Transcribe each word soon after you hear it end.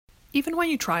Even when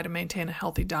you try to maintain a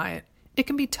healthy diet, it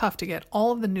can be tough to get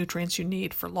all of the nutrients you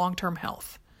need for long-term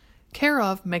health. Care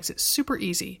of makes it super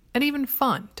easy and even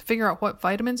fun to figure out what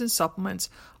vitamins and supplements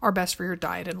are best for your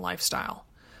diet and lifestyle.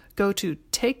 Go to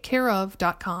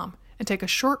takecareof.com and take a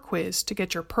short quiz to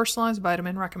get your personalized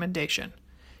vitamin recommendation.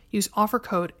 Use offer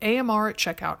code AMR at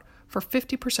checkout for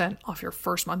 50% off your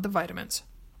first month of vitamins.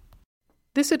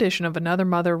 This edition of Another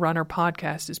Mother Runner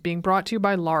podcast is being brought to you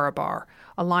by Larabar,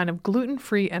 a line of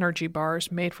gluten-free energy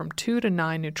bars made from 2 to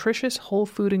 9 nutritious whole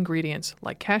food ingredients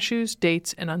like cashews,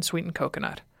 dates, and unsweetened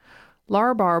coconut.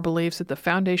 Larabar believes that the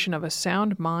foundation of a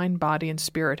sound mind, body, and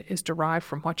spirit is derived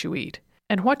from what you eat.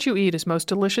 And what you eat is most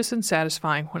delicious and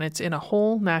satisfying when it's in a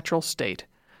whole, natural state.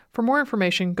 For more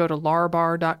information, go to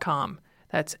larabar.com.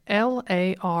 That's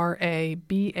LARABAR.com.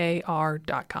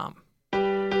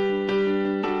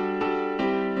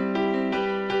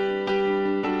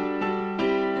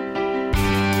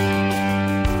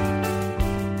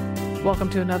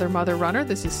 Welcome to Another Mother Runner.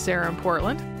 This is Sarah in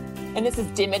Portland. And this is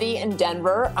Dimity in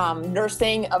Denver,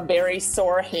 nursing a very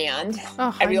sore hand.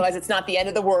 Oh, I realize it's not the end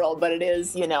of the world, but it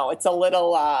is, it's a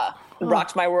little,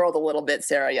 rocked my world a little bit,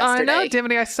 Sarah, yesterday. I know,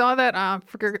 Dimity. I saw that,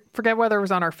 forget whether it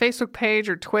was on our Facebook page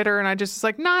or Twitter, and I just was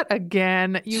like, not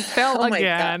again. You fell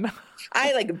again. God.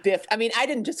 I biffed. I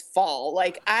didn't just fall.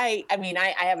 I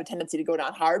have a tendency to go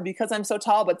down hard because I'm so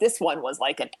tall, but this one was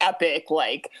like an epic,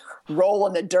 roll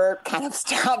in the dirt kind of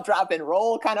stop, drop, and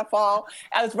roll kind of fall.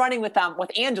 I was running with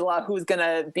Angela, who's going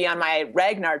to be on my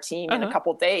Ragnar team in a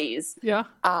couple days. Yeah.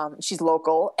 She's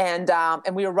local. And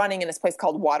we were running in this place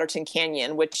called Waterton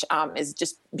Canyon, which is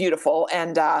just beautiful.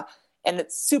 And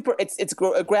it's super, it's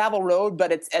a gravel road,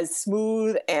 but it's as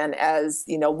smooth and as,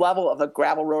 level of a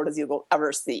gravel road as you will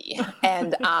ever see.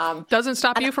 And, doesn't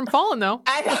stop you from falling though.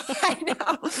 I know. And I don't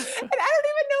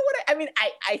even know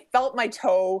I felt my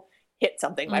toe hit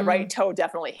something. My right toe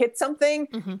definitely hit something.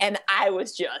 Mm-hmm. And I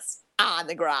was just on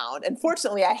the ground. And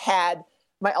fortunately I had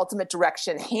my Ultimate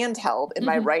Direction handheld in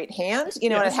my right hand,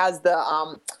 and it has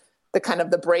the kind of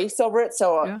the brace over it.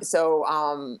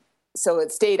 So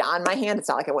it stayed on my hand. It's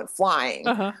not like I went flying.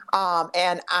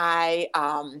 And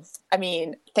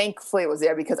thankfully it was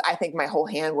there because I think my whole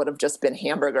hand would have just been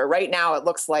hamburger. Right now it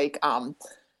looks like,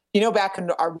 back in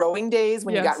our rowing days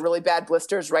when you got really bad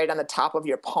blisters right on the top of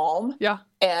your palm. Yeah.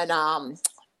 And,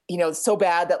 it's so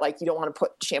bad that you don't want to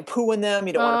put shampoo in them.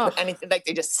 You don't want to put anything,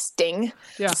 they just sting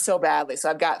so badly. So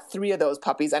I've got 3 of those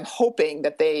puppies. I'm hoping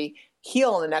that they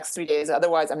heal in the next 3 days.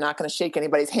 Otherwise, I'm not going to shake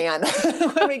anybody's hand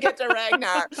when we get to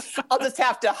Ragnar. I'll just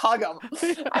have to hug them.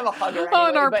 I'm a hugger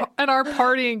anyway. And our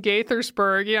party in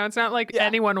Gaithersburg, it's not like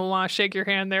anyone will want to shake your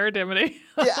hand there, Dimity.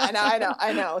 Yeah,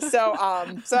 I know. So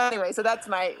anyway, so that's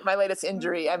my latest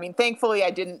injury. Thankfully I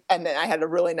didn't, and then I had a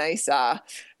really nice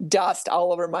dust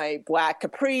all over my black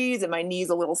capris and my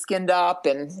knees a little skinned up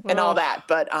and all that.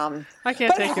 But I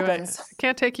can't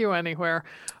take you anywhere.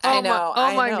 I know.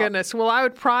 My goodness. Well, I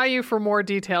would pry you for more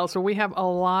details, but we have a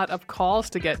lot of calls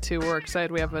to get to. We're excited.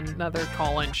 We have another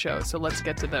call-in show, so let's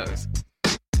get to those.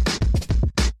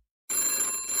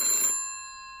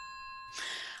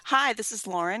 Hi, this is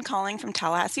Lauren calling from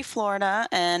Tallahassee, Florida,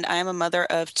 and I am a mother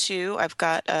of 2. I've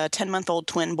got 10-month-old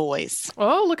twin boys.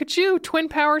 Oh, look at you. Twin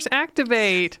powers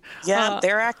activate. Yeah,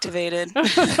 they're activated. How's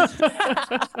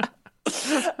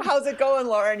it going,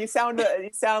 Lauren? You sound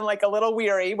like a little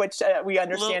weary, which we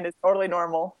understand is totally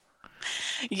normal.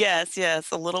 Yes. A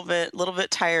little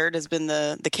bit tired has been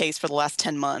the case for the last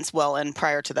 10 months. Well, and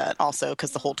prior to that also,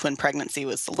 because the whole twin pregnancy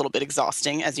was a little bit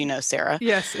exhausting, as you know, Sarah.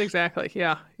 Yes, exactly.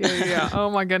 Yeah. Oh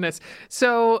my goodness.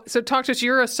 So talk to us.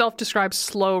 You're a self-described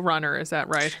slow runner. Is that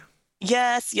right?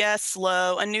 Yes,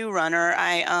 slow, a new runner.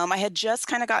 I had just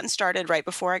kind of gotten started right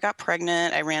before I got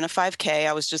pregnant. I ran a 5K.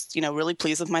 I was just, really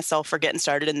pleased with myself for getting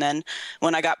started. And then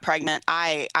when I got pregnant,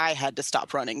 I had to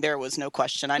stop running. There was no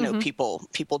question. I know people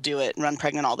do it, run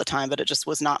pregnant all the time, but it just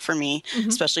was not for me,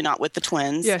 especially not with the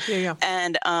twins. Yeah.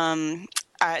 And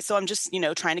so I'm just,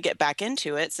 trying to get back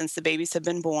into it since the babies have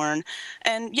been born.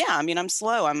 And I'm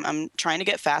slow. I'm trying to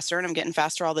get faster and I'm getting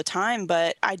faster all the time.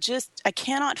 But I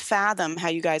cannot fathom how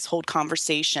you guys hold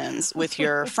conversations with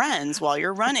your friends while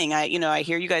you're running. I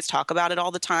hear you guys talk about it all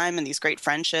the time and these great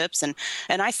friendships. And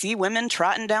I see women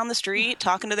trotting down the street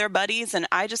talking to their buddies. And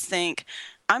I just think,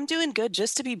 I'm doing good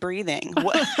just to be breathing.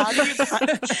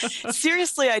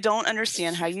 Seriously, I don't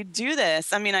understand how you do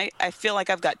this. I feel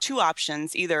like I've got 2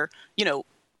 options. Either,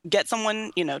 get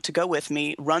someone, to go with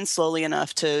me, run slowly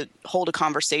enough to hold a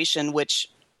conversation, which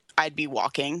I'd be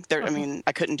walking there.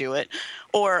 I couldn't do it.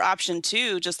 Or option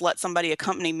 2, just let somebody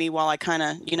accompany me while I kind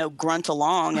of, grunt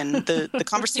along, and the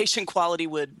conversation quality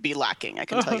would be lacking. I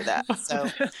can tell you that. So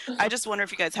I just wonder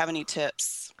if you guys have any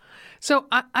tips. So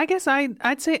I guess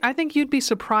I'd say I think you'd be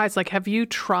surprised. Like, have you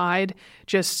tried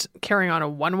just carrying on a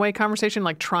one-way conversation,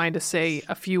 like trying to say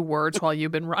a few words while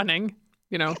you've been running,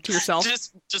 to yourself?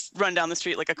 Just run down the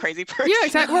street like a crazy person. Yeah,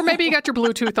 exactly. Or maybe you got your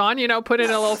Bluetooth on, put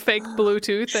in a little fake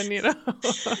Bluetooth and.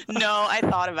 No, I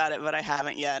thought about it, but I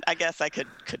haven't yet. I guess I could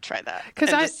try that.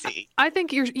 Because I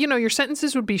think your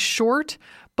sentences would be short,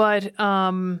 but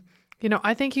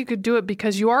I think you could do it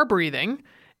because you are breathing.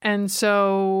 And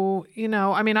so,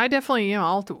 I definitely,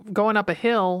 going up a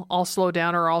hill, I'll slow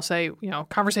down or I'll say,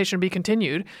 conversation be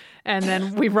continued. And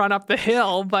then we run up the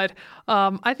hill. But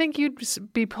I think you'd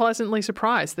be pleasantly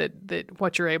surprised that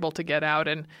what you're able to get out.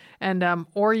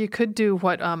 Or you could do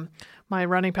what my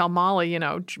running pal Molly,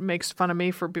 makes fun of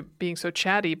me for being so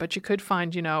chatty. But you could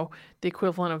find, the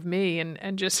equivalent of me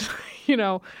and just,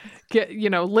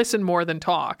 listen more than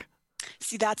talk.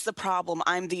 See, that's the problem.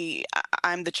 I'm the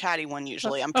chatty one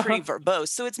usually. I'm pretty verbose.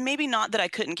 So it's maybe not that I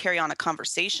couldn't carry on a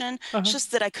conversation, it's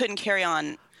just that I couldn't carry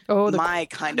on my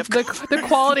kind of the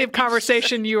quality of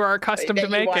conversation you are accustomed to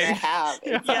making. You want to have.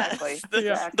 Exactly.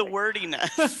 Yes, the wordiness.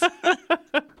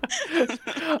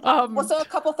 Well, so a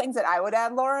couple things that I would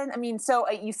add, Lauren. I mean, so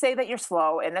you say that you're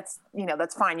slow, and that's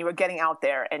fine. You were getting out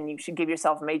there, and you should give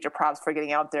yourself major props for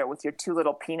getting out there with your two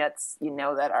little peanuts,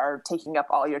 that are taking up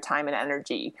all your time and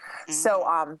energy. Mm-hmm.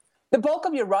 So, the bulk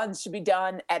of your runs should be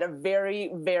done at a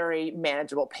very, very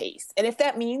manageable pace. And if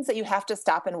that means that you have to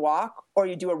stop and walk, or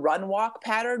you do a run-walk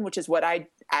pattern, which is what I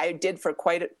did for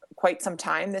quite some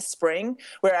time this spring,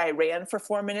 where I ran for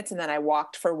 4 minutes and then I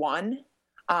walked for 1.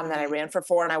 Then I ran for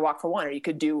 4 and I walked for 1. Or you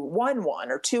could do 1-1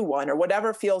 or 2-1 or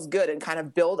whatever feels good and kind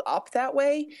of build up that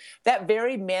way. That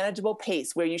very manageable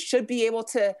pace where you should be able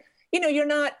to, you're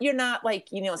not like,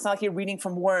 it's not like you're reading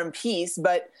from War and Peace,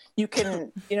 but you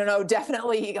can,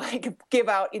 definitely like give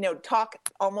out, talk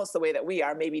almost the way that we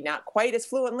are, maybe not quite as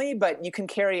fluently, but you can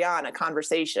carry on a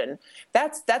conversation.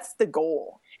 That's the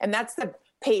goal. And that's the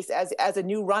pace as a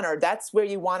new runner. That's where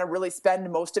you want to really spend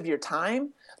most of your time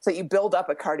so that you build up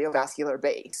a cardiovascular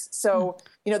base. So,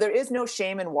 there is no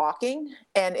shame in walking.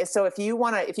 And so if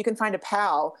you can find a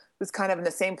pal who's kind of in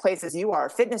the same place as you are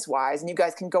fitness wise, and you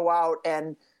guys can go out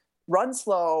and run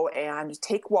slow and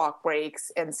take walk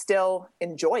breaks and still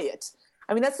enjoy it.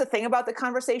 I mean, that's the thing about the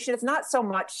conversation. It's not so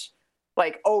much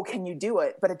like, oh, can you do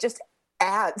it? But it just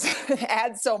adds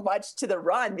so much to the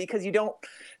run because you don't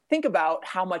think about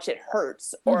how much it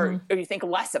hurts or you think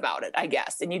less about it, I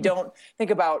guess. And you don't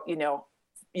think about,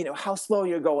 how slow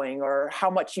you're going or how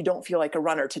much you don't feel like a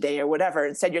runner today or whatever.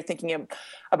 Instead, you're thinking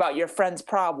about your friend's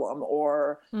problem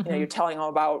or, you're telling them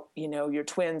about, your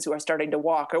twins who are starting to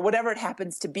walk or whatever it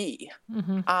happens to be.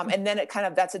 And then it kind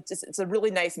of, it's a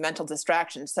really nice mental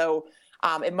distraction. So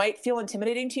it might feel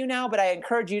intimidating to you now, but I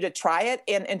encourage you to try it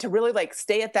and to really like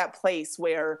stay at that place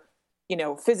where,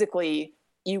 physically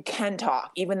you can talk,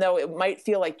 even though it might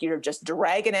feel like you're just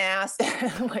dragging ass,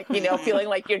 like, feeling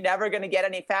like you're never going to get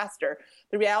any faster.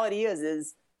 The reality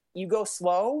is you go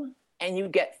slow and you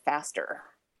get faster.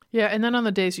 Yeah. And then on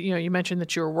the days, you mentioned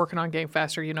that you were working on getting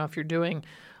faster, if you're doing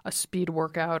a speed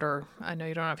workout or I know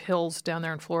you don't have hills down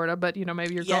there in Florida, but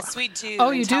maybe you're Yes, we do.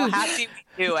 Oh, you do?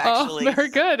 We do, actually. Oh, very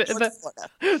good.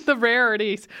 The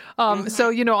rarities.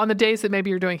 So, on the days that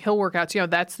maybe you're doing hill workouts,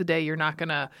 that's the day you're not going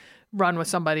to run with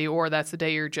somebody, or that's the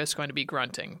day you're just going to be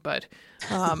grunting. But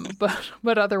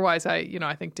otherwise,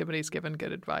 I think Dimity's given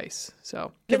good advice.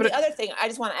 So the other thing I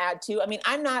just want to add too. I mean,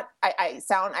 I'm not. I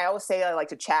always say I like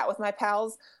to chat with my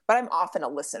pals, but I'm often a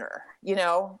listener.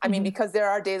 I mean, because there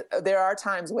are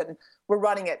times when we're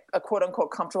running at a quote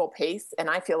unquote comfortable pace, and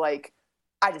I feel like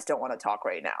I just don't want to talk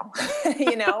right now.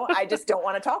 I just don't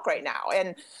want to talk right now.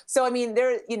 And so, I mean,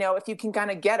 if you can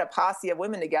kind of get a posse of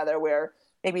women together where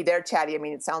maybe they're chatty. I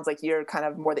mean, it sounds like you're kind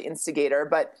of more the instigator,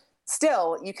 but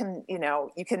still you can,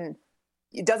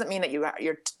 it doesn't mean that you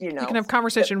can have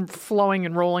conversation flowing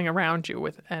and rolling around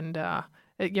you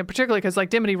particularly because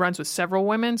like Dimity runs with several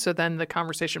women. So then the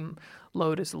conversation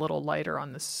load is a little lighter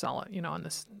on this solid, on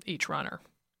this each runner.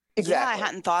 Exactly. Yeah, I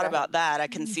hadn't thought about that. I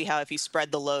can see how if you spread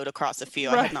the load across a few,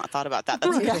 I had not thought about that.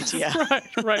 That's a good idea.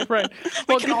 Right.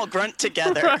 We can all grunt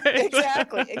together. Right.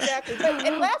 Exactly.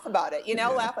 And laugh about it,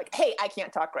 laugh like, hey, I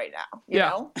can't talk right now. You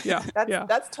know? Yeah.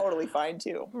 That's totally fine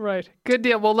too. Right. Good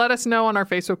deal. Well, let us know on our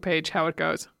Facebook page how it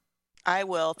goes. I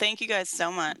will. Thank you guys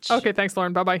so much. Okay. Thanks,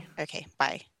 Lauren. Bye-bye. Okay.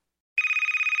 Bye.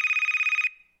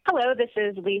 Hello, this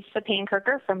is Lisa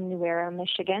Payne-Kirker from New Era,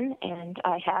 Michigan, and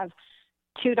I have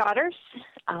 2 daughters,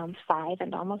 5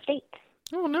 and almost 8.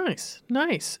 Oh, nice.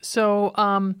 So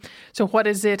what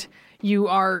is it you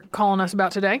are calling us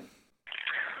about today?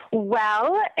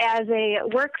 Well, as a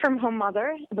work-from-home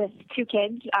mother with 2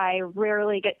 kids, I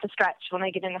rarely get to stretch when I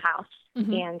get in the house.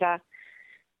 Mm-hmm. And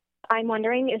I'm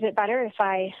wondering, is it better if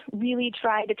I really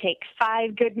try to take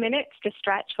 5 good minutes to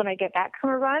stretch when I get back from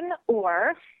a run?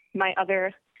 Or my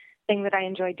other thing that I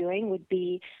enjoy doing would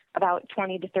be about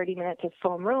 20 to 30 minutes of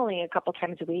foam rolling a couple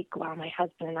times a week while my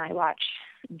husband and I watch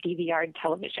DVR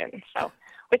television. So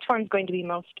which one's going to be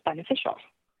most beneficial?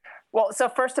 Well, so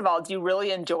first of all, do you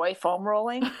really enjoy foam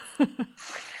rolling?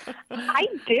 I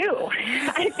do.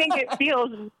 I think it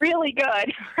feels really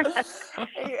good.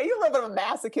 Are you a little bit of a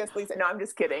masochist, Lisa? No, I'm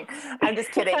just kidding. I'm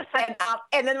just kidding.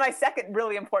 And then my second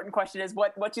really important question is,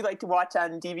 what do you like to watch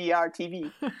on DVR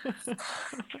TV?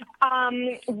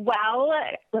 Well,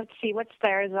 let's see.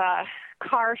 There's a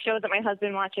car show that my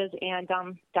husband watches, and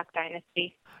Duck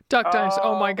Dynasty. Duck Dynasty.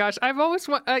 Oh my gosh. I've always,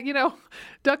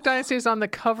 Duck Dynasty is on the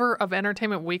cover of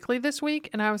Entertainment Weekly this week.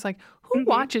 And I was like, who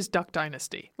watches Duck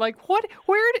Dynasty? Like where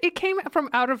did it came from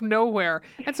out of nowhere?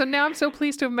 And so now I'm so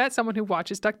pleased to have met someone who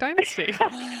watches Duck Dynasty.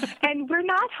 And we're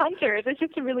not hunters. It's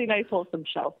just a really nice, wholesome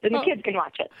show. And the kids can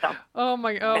watch it. So. Oh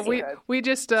my, we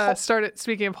just started,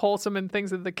 speaking of wholesome and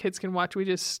things that the kids can watch, we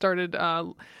just started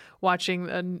watching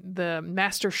the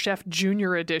MasterChef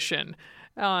Junior edition.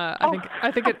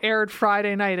 I think it aired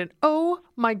Friday night, and oh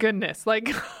my goodness,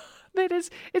 like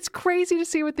it's crazy to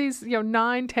see what these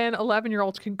 9, 10,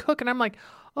 11-year-olds can cook, and I'm like,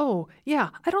 oh yeah,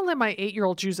 I don't let my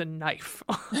 8-year-olds use a knife.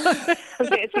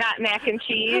 It's not mac and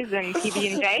cheese and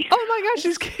PB&J. Oh my gosh,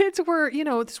 these kids were,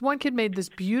 this one kid made this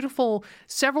beautiful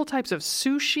several types of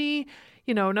sushi.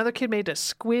 Another kid made a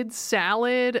squid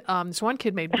salad. This one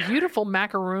kid made beautiful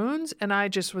macaroons, and I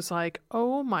just was like,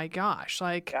 "Oh my gosh!"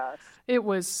 It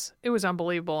was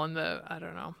unbelievable. And I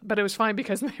don't know, but it was fine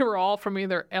because they were all from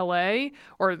either L.A.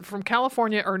 or from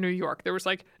California or New York. There was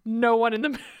like no one in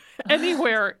the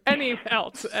anywhere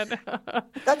else, and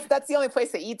that's the only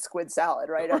place they eat squid salad,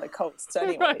 right, on the coast. So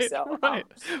anyway,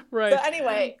 right. So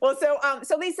anyway, well,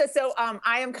 so Lisa,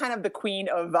 I am kind of the queen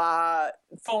of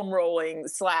foam rolling /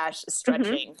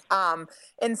 stretching,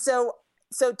 and so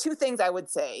 2 things I would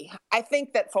say. I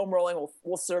think that foam rolling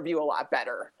will serve you a lot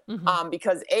better,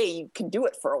 because you can do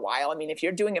it for a while. I mean, if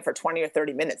you're doing it for 20 or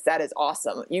 30 minutes, that is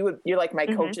awesome. You're like my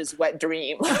coach's wet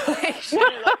dream.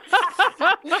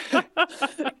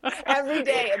 Every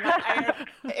day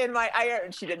in my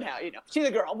iron, she didn't have, she's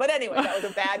a girl, but anyway, that was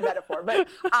a bad metaphor. But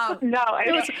no,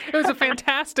 it was a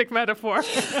fantastic metaphor.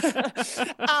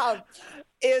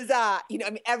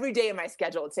 Every day in my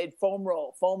schedule, it said foam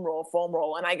roll.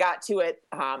 And I got to it.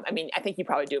 I think you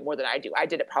probably do it more than I do. I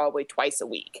did it probably twice a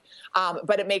week.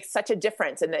 But it makes such a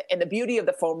difference. And the beauty of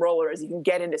the foam roller is you can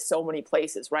get into so many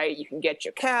places, right? You can get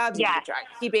your calves, you can get your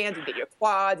IT bands, you can get your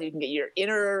quads, you can get your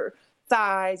inner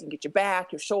thighs, you can get your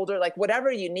back, your shoulder, like whatever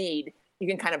you need, you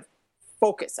can kind of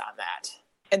focus on that.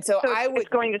 And so it's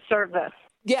going to serve this.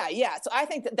 Yeah. So I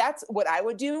think that's what I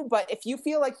would do. But if you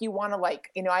feel like you want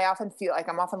to I often feel like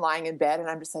I'm often lying in bed and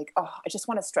I'm just like, oh, I just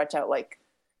want to stretch out like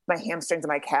my hamstrings and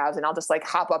my calves. And I'll just like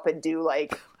hop up and do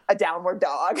like a downward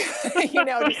dog,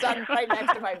 just on right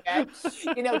next to my bed, just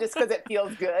because it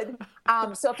feels good.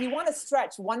 So if you want to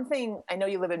stretch, one thing, I know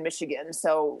you live in Michigan,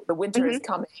 so the winter is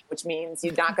coming, which means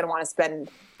you're not going to want to spend,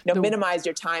 minimize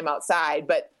your time outside.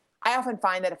 But I often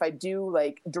find that if I do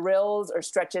like drills or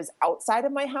stretches outside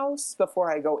of my house before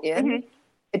I go in,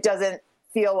 it doesn't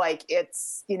feel like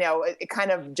it's, it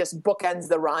kind of just bookends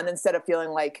the run instead of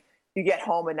feeling like you get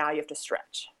home and now you have to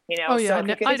stretch, Oh yeah, so I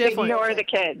definitely ignore the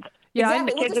kids. Yeah,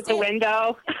 exactly. The kids at the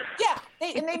window. Yeah,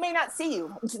 they may not see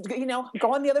you.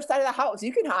 Go on the other side of the house.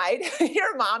 You can hide.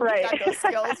 You're a mom. Right. You've got those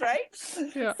skills, right?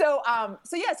 Yeah.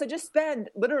 So just spend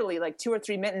literally like 2 or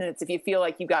 3 minutes if you feel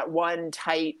like you got one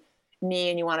tight knee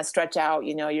and you want to stretch out,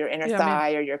 your inner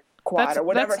thigh or your quad or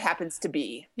whatever it happens to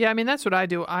be. Yeah, I mean, that's what I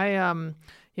do. I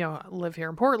live here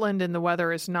in Portland, and the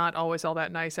weather is not always all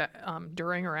that nice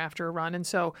during or after a run. And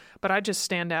so, but I just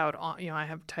stand out, I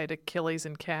have tight Achilles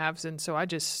and calves. And so I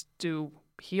just do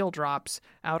heel drops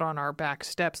out on our back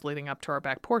steps leading up to our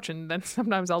back porch. And then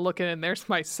sometimes I'll look in and there's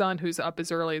my son who's up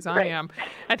as early as I am.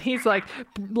 And he's like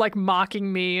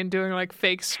mocking me and doing like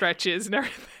fake stretches and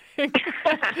everything.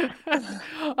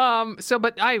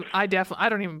 But I definitely, I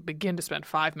don't even begin to spend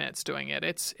 5 minutes doing it.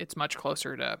 It's much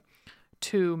closer to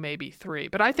 2, maybe 3.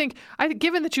 But I think,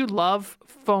 given that you love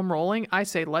foam rolling, I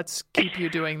say let's keep you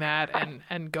doing that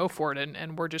and go for it.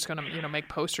 And we're just going to, make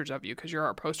posters of you because you're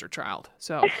our poster child.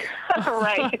 So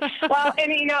right. Well,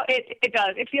 and it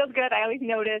does. It feels good. I always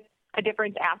notice a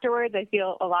difference afterwards. I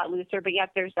feel a lot looser, but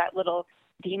yet there's that little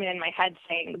demon in my head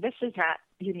saying, this is not,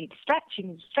 you need to stretch.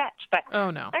 But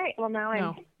oh no. All right. Well, now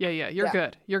no. Yeah. You're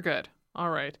good. You're good. All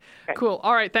right. Cool.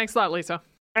 All right. Thanks a lot, Lisa.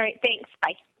 All right, thanks.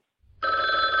 Bye.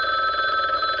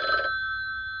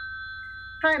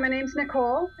 Hi, my name's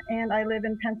Nicole, and I live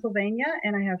in Pennsylvania,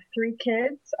 and I have 3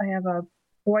 kids. I have a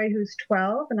boy who's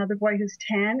 12, another boy who's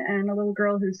 10, and a little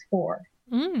girl who's 4.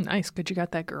 Nice. Good you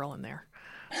got that girl in there.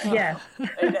 Yes.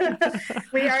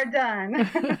 We are done.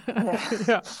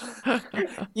 Yeah.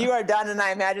 You are done, and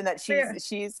I imagine that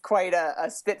she's quite a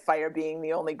spitfire, being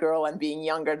the only girl and being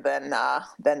younger than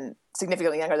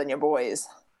significantly younger than your boys.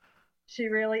 She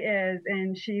really is,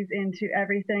 and she's into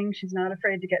everything. She's not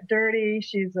afraid to get dirty.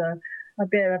 She's a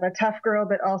bit of a tough girl,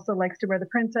 but also likes to wear the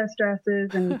princess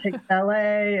dresses and take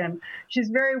ballet, and she's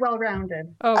very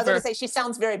well-rounded. I was going to say, she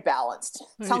sounds very balanced.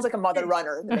 Sounds like a mother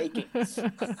runner in the making.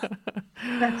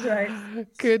 That's right.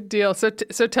 Good deal. So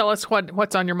tell us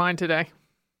what's on your mind today.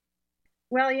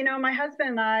 Well, my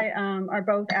husband and I are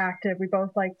both active. We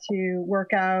both like to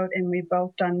work out, and we've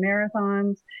both done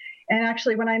marathons. And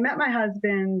actually, when I met my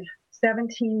husband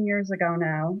 17 years ago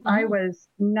now, I was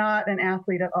not an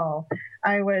athlete at all.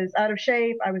 I was out of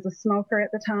shape. I was a smoker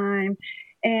at the time,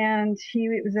 and he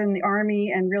was in the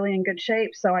Army and really in good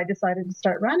shape. So I decided to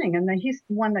start running, and then he's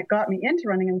the one that got me into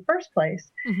running in the first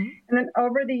place. And then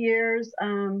over the years,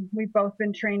 we've both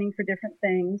been training for different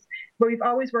things, but we've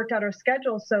always worked out our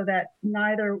schedules so that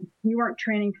we weren't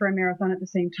training for a marathon at the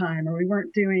same time, or we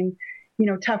weren't doing,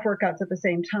 tough workouts at the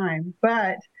same time.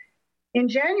 But in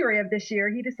January of this year,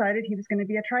 he decided he was going to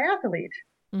be a triathlete.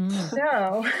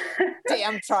 So,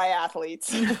 damn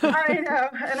triathletes. I know.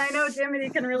 And I know Jiminy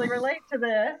can really relate to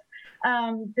this.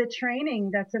 The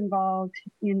training that's involved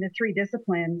in the 3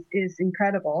 disciplines is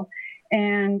incredible.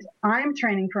 And I'm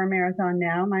training for a marathon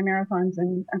now. My marathon's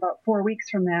in about 4 weeks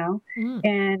from now.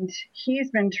 And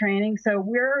he's been training. So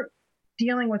we're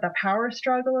dealing with a power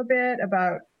struggle a bit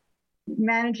about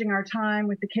managing our time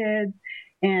with the kids.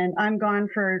 And I'm gone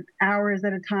for hours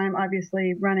at a time,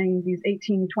 obviously running these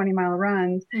 18, 20-mile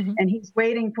runs. And he's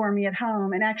waiting for me at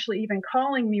home and actually even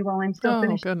calling me while I'm still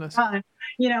finishing the run.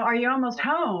 Are you almost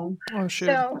home? Oh, shoot.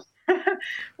 So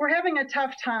we're having a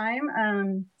tough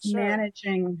time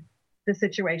managing the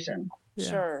situation.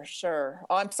 Yeah. Sure.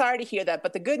 Oh, I'm sorry to hear that.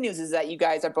 But the good news is that you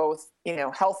guys are both,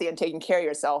 healthy and taking care of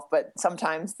yourself. But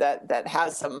sometimes that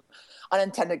has some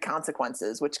unintended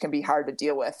consequences, which can be hard to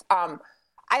deal with.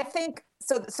 I think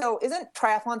so. Isn't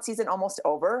triathlon season almost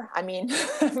over? I mean,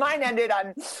 mine ended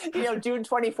on, June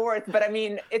 24th. But I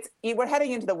mean, we're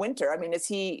heading into the winter. I mean, is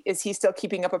he still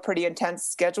keeping up a pretty intense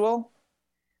schedule?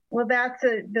 Well, that's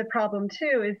the problem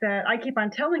too. Is that I keep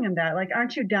on telling him that, like,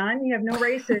 aren't you done? You have no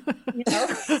races,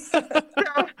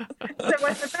 So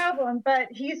what's the problem? But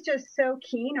he's just so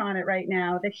keen on it right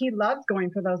now that he loves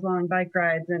going for those long bike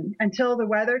rides. And until the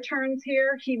weather turns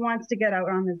here, he wants to get out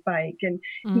on his bike, and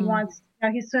he wants.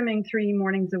 He's swimming 3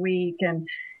 mornings a week, and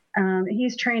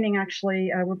he's training.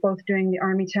 Actually, we're both doing the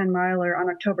Army 10-miler on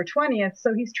October 20th.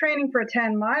 So he's training for a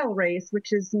 10-mile race,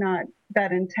 which is not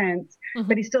that intense,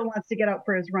 but he still wants to get out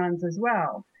for his runs as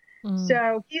well.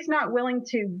 So he's not willing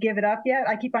to give it up yet.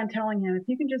 I keep on telling him, if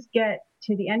you can just get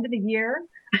to the end of the year,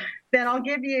 then I'll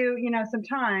give you, some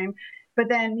time. But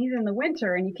then he's in the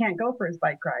winter and he can't go for his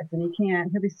bike rides, and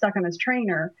he'll be stuck on his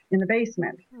trainer in the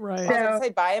basement. Right. So, I was going to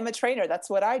say, buy him a trainer. That's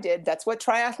what I did. That's what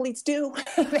triathletes do.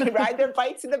 They ride their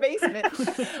bikes in the basement. A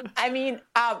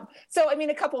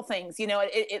couple of things,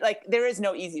 there is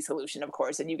no easy solution, of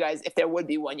course. And you guys, if there would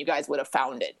be one, you guys would have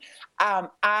found it.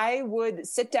 I would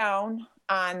sit down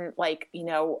on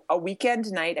a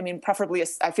weekend night. I mean, preferably,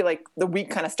 I feel like the week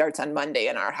kind of starts on Monday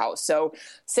in our house. So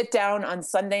sit down on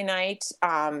Sunday night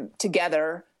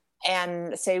together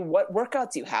and say what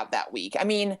workouts you have that week. I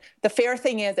mean, the fair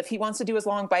thing is, if he wants to do his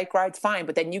long bike rides, fine,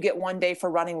 but then you get one day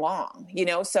for running long,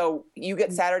 so you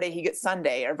get Saturday, he gets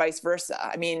Sunday, or vice versa.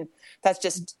 I mean, that's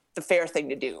just the fair thing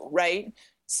to do, right?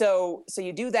 So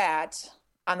you do that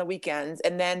on the weekends,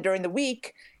 and then during the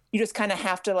week, you just kind of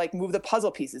have to move the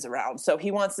puzzle pieces around. So he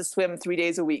wants to swim 3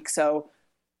 days a week. So,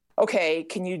 okay,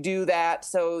 can you do that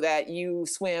so that you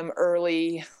swim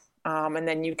early and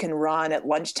then you can run at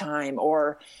lunchtime?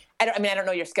 Or I don't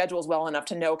know your schedules well enough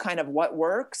to know kind of what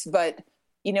works, but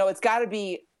there's got to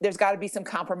be some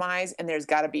compromise, and there's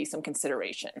got to be some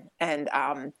consideration. And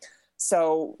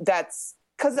so that's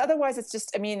because otherwise it's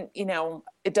just,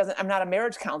 it doesn't, I'm not a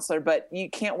marriage counselor, but you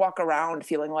can't walk around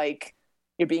feeling like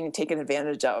you're being taken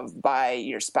advantage of by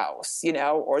your spouse,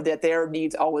 or that their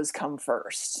needs always come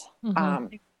first.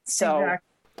 Exactly.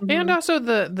 And also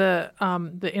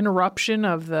the interruption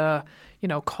of the,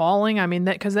 calling. I mean,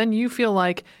 because then you feel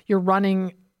like you're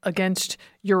running against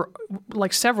your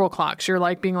like several clocks. You're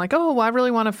like being like, oh, well, I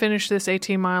really want to finish this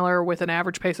 18 miler with an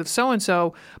average pace of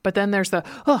so-and-so. But then there's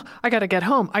I got to get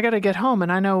home.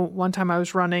 And I know one time I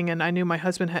was running and I knew my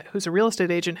husband, who's a real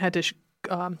estate agent, had to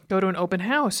go to an open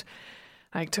house.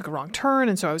 I took a wrong turn,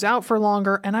 and so I was out for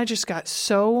longer, and I just got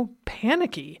so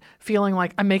panicky, feeling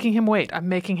like I'm making him wait.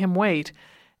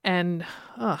 And,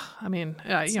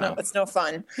 it's no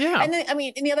fun. Yeah. And then, and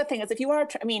the other thing is if you are,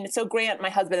 so Grant, my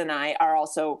husband, and I are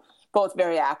also both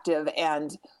very active,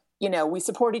 and, we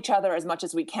support each other as much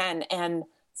as we can. And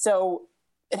so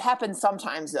it happens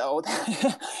sometimes, though,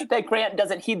 that Grant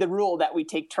doesn't heed the rule that we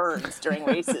take turns during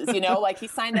races. Like he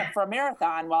signed up for a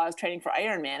marathon while I was training for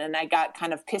Ironman, and I got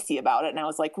kind of pissy about it. And I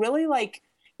was like, really? Like,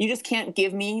 you just can't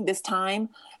give me this time?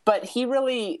 But he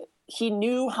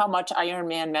knew how much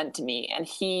Ironman meant to me, and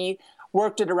he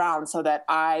worked it around so that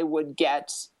I would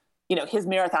get, his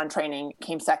marathon training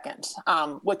came second,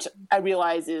 which I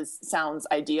realize sounds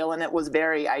ideal, and it was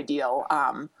very ideal.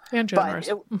 And generous.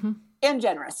 And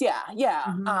generous. Yeah. Yeah.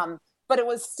 Mm-hmm. But it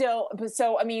was still,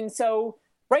 so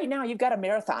right now you've got a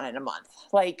marathon in a month.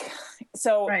 Like,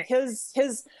 so right. his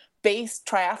base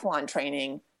triathlon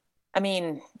training,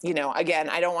 again,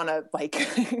 I don't want to like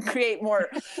create more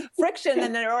friction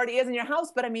than there already is in your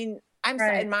house, but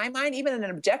in my mind, even in an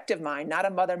objective mind, not a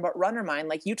mother runner mind,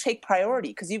 like you take priority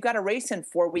because you've got a race in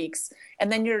 4 weeks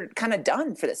and then you're kind of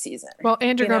done for the season. Well,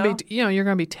 and you're going to be, you're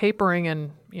going to be tapering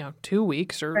in, 2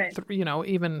 weeks or, right.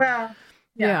 Even. Well,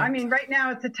 yeah. Right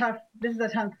now this is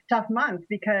a tough month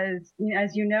because,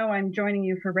 as you know, I'm joining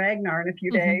you for Ragnar in a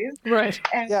few days. Right.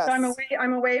 And yes. so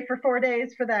I'm away for 4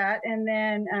 days for that. And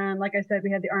then, like I said,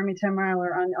 we had the Army 10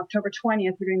 miler on October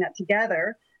 20th. We're doing that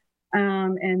together.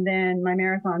 And then my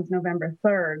marathon's November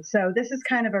 3rd. So this is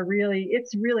kind of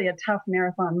it's really a tough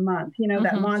marathon month,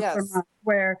 that monster month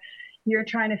where you're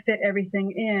trying to fit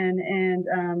everything in.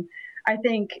 And I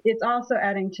think it's also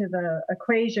adding to the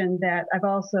equation that I've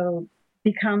also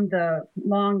become the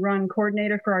long run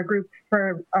coordinator for our group,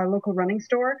 for our local running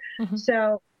store. Mm-hmm.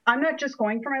 So I'm not just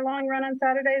going for my long run on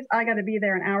Saturdays. I got to be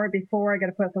there an hour before. I got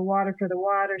to put the water for the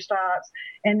water stops.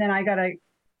 And then I got to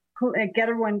get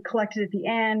everyone collected at the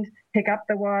end, pick up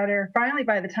the water. Finally,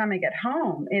 by the time I get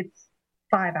home, it's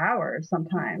 5 hours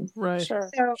sometimes. Right. So,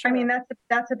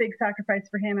 that's a big sacrifice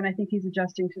for him. And I think he's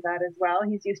adjusting to that as well.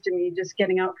 He's used to me just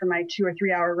getting out for my 2 or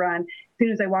 3 hour run. As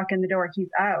soon as I walk in the door, he's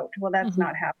out. Well, that's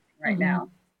not happening right now.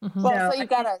 Mm-hmm. Well, so you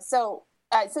gotta,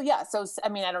 I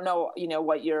don't know,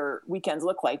 what your weekends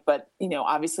look like, but,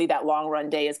 obviously that long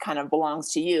run day kind of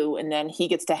belongs to you. And then he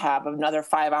gets to have another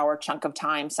 5 hour chunk of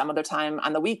time, some other time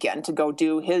on the weekend to go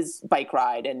do his bike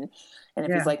ride. And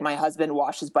if he's like my husband,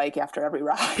 wash his bike after every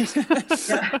ride.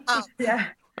 Yeah.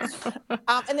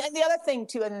 And the other thing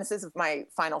too, and this is my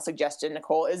final suggestion,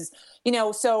 Nicole, is,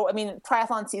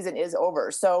 triathlon season is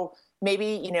over. So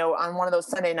maybe, on one of those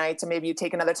Sunday nights, or maybe you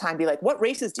take another time, be like, what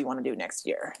races do you want to do next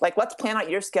year? Like, let's plan out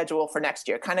your schedule for next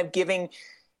year, kind of giving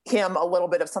him a little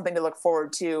bit of something to look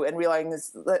forward to, and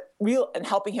and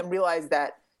helping him realize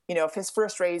that, if his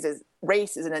first race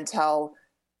isn't until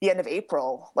the end of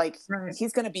April, like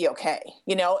he's going to be okay,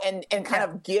 and kind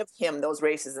of give him those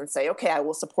races and say, okay, I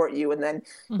will support you. And then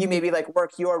you maybe like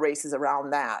work your races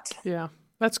around that. Yeah.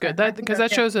 That's good. Because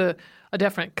that shows a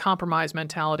definite compromise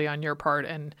mentality on your part,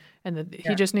 and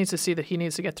he just needs to see that he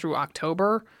needs to get through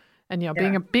October, and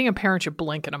being a parent, you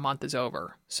blink and a month is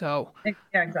over. So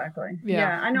yeah, exactly.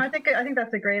 Yeah, I know. I think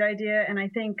that's a great idea, and I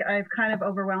think I've kind of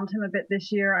overwhelmed him a bit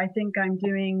this year. I think I'm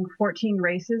doing 14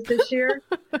 races this year.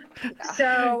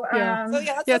 So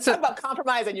let's talk about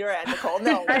compromise on your end, Nicole.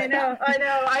 No, I know.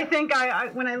 I think I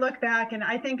when I look back, and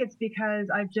I think it's because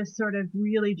I've just sort of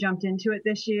really jumped into it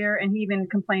this year. And he even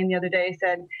complained the other day,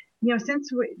 said, since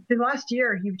the last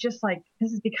year, you've just like, this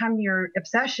has become your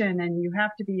obsession and you have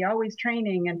to be always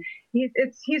training. And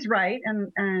he's right.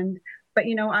 But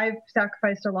I've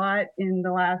sacrificed a lot in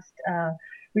the last,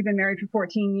 we've been married for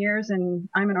 14 years, and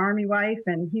I'm an Army wife,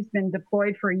 and he's been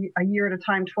deployed for a year at a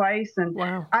time twice. And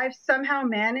wow. I've somehow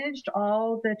managed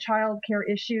all the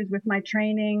childcare issues with my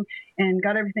training and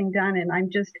got everything done. And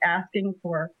I'm just asking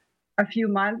for a few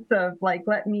months of like,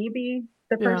 let me be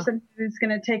the person who's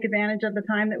going to take advantage of the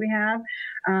time that we have.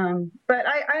 But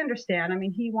I understand.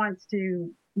 He wants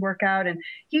to work out, and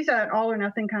he's an all or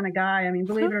nothing kind of guy.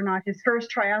 Believe it or not, his first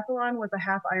triathlon was a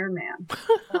half Ironman.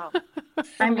 Wow.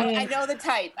 I know the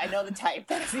type.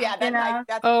 That's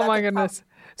my goodness.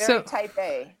 Very type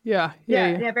A. Yeah.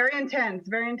 Very intense.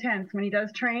 Very intense. When he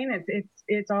does train,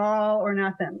 it's all or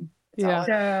nothing. Yeah.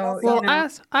 So, well, I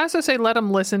also say let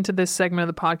them listen to this segment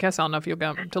of the podcast. I don't know if you'll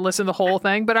get to listen to the whole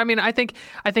thing, but I mean, I think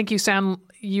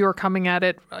you're coming at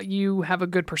it. You have a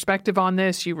good perspective on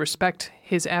this. You respect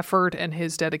his effort and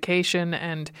his dedication,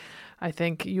 and I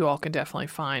think you all can definitely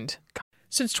find.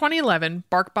 Since 2011,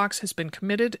 BarkBox has been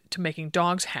committed to making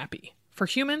dogs happy. For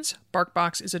humans,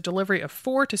 BarkBox is a delivery of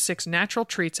 4 to 6 natural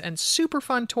treats and super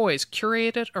fun toys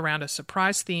curated around a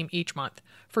surprise theme each month.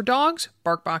 For dogs,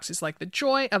 BarkBox is like the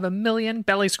joy of a million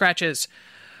belly scratches.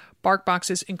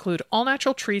 BarkBoxes include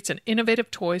all-natural treats and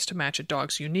innovative toys to match a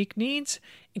dog's unique needs,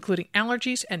 including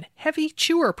allergies and heavy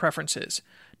chewer preferences.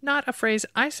 Not a phrase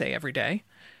I say every day.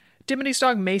 Dimity's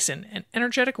dog Mason, an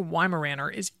energetic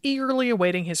Weimaraner, is eagerly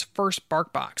awaiting his first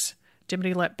BarkBox.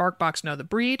 Dimity let BarkBox know the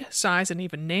breed, size, and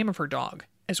even name of her dog,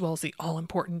 as well as the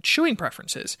all-important chewing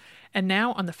preferences. And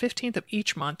now, on the 15th of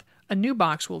each month, a new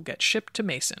box will get shipped to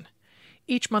Mason.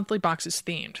 Each monthly box is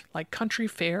themed, like Country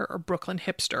Fair or Brooklyn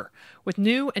Hipster, with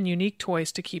new and unique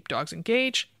toys to keep dogs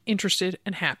engaged, interested,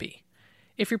 and happy.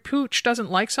 If your pooch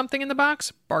doesn't like something in the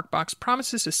box, BarkBox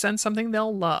promises to send something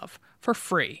they'll love, for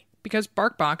free, because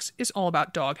BarkBox is all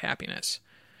about dog happiness.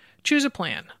 Choose a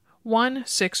plan. 1,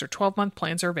 6, or 12-month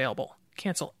plans are available.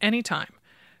 Cancel anytime.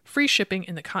 Free shipping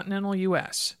in the continental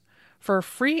U.S. For a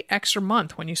free extra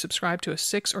month when you subscribe to a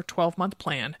 6 or 12-month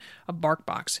plan of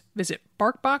BarkBox, visit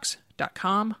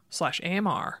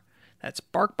barkbox.com/AMR. That's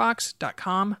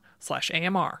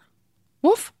barkbox.com/AMR.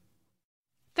 Woof!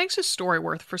 Thanks to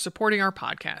Storyworth for supporting our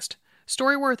podcast.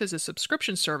 Storyworth is a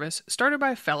subscription service started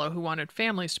by a fellow who wanted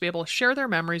families to be able to share their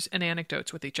memories and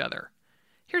anecdotes with each other.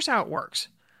 Here's how it works.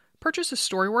 Purchase a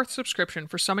Storyworth subscription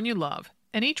for someone you love,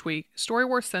 and each week,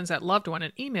 Storyworth sends that loved one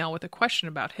an email with a question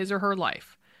about his or her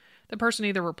life. The person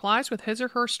either replies with his or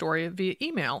her story via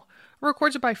email or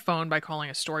records it by phone by calling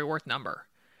a Storyworth number.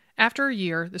 After a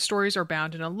year, the stories are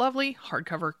bound in a lovely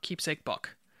hardcover keepsake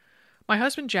book. My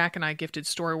husband Jack and I gifted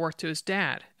Storyworth to his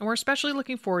dad, and we're especially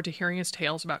looking forward to hearing his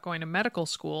tales about going to medical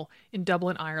school in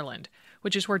Dublin, Ireland,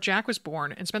 which is where Jack was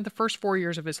born and spent the first 4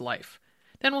 years of his life.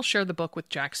 Then we'll share the book with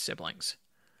Jack's siblings.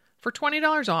 For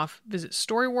 $20 off, visit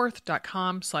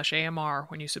storyworth.com/AMR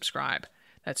when you subscribe.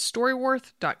 That's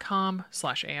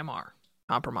storyworth.com/AMR.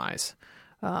 Compromise.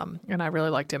 And I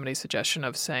really like Dimity's suggestion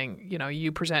of saying,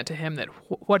 you present to him that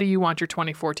what do you want your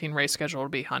 2014 race schedule to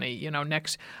be, honey? You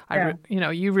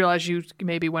realize you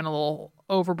maybe went a little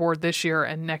overboard this year,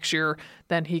 and next year,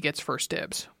 then he gets first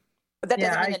dibs. But that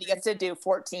doesn't mean that he gets to do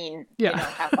 14,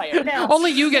 half Iron. No. Only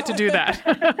you get to do that.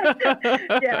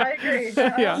 Yeah, I agree. I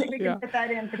think we can put that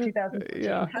in for 2015.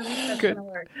 Yeah. I think that's Good. going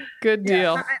to work. Good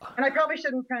deal. Yeah. And I probably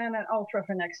shouldn't plan an ultra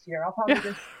for next year. I'll probably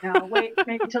just wait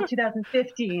maybe until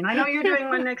 2015. I know you're doing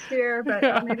one next year,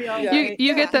 but maybe I'll wait.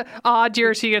 You get the odd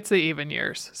years, he gets the even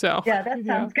years. So yeah, that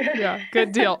sounds good. Yeah,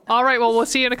 good deal. All right, well, we'll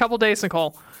see you in a couple days,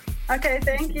 Nicole. Okay,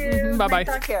 thank you. Bye-bye.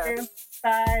 Nice talking to you.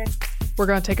 Bye. We're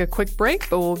going to take a quick break,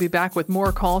 but we'll be back with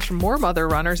more calls from more mother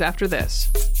runners after this.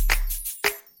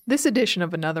 This edition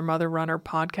of Another Mother Runner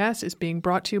podcast is being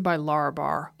brought to you by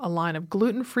Larabar, a line of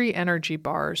gluten-free energy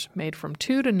bars made from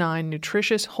 2 to 9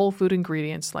 nutritious whole food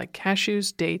ingredients like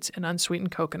cashews, dates, and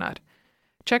unsweetened coconut.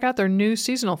 Check out their new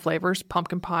seasonal flavors,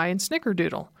 pumpkin pie and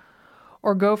snickerdoodle.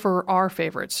 Or go for our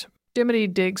favorites. Dimity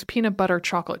digs peanut butter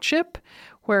chocolate chip,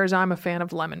 whereas I'm a fan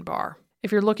of lemon bar.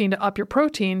 If you're looking to up your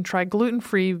protein, try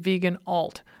gluten-free vegan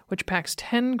Alt, which packs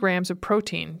 10 grams of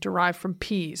protein derived from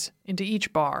peas into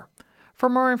each bar. For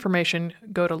more information,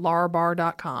 go to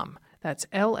larabar.com. That's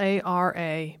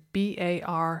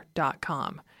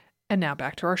LARABAR.com. And now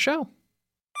back to our show.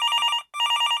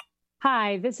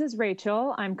 Hi, this is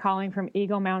Rachel. I'm calling from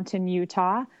Eagle Mountain,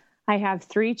 Utah. I have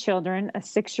 3 children, a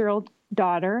 6-year-old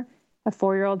daughter, a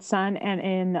 4-year-old son, and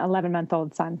an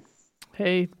 11-month-old son.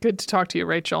 Hey, good to talk to you,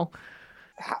 Rachel.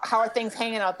 How are things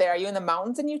hanging out there? Are you in the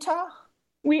mountains in Utah?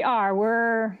 We are.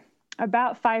 We're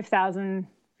about 5,000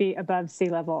 feet above sea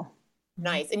level.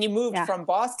 Nice. And you moved from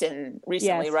Boston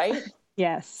recently, right?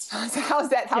 Yes. So how's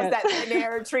that thin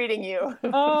air treating you?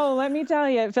 Oh, let me tell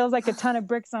you, it feels like a ton of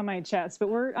bricks on my chest, but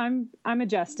I'm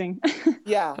adjusting.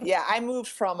 Yeah. I moved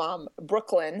from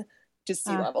Brooklyn, just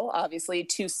sea level, obviously,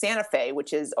 to Santa Fe,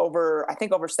 which is over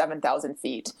 7,000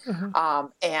 feet. Mm-hmm.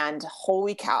 And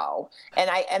holy cow. And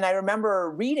I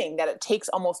remember reading that it takes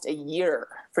almost a year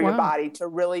for your body to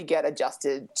really get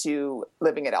adjusted to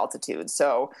living at altitude.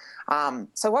 So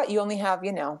what, you only have,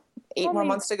 8 more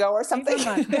months to go or something?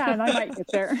 Yeah, and I might get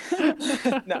there.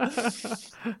 No.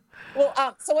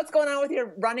 Well, so what's going on with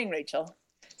your running, Rachel?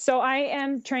 So I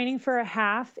am training for a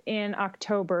half in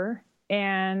October,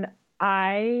 and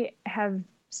I have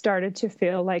started to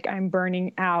feel like I'm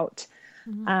burning out.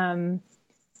 Mm-hmm.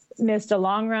 missed a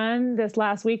long run this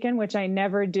last weekend, which I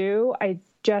never do. I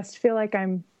just feel like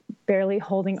I'm barely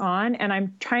holding on, and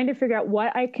I'm trying to figure out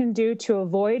what I can do to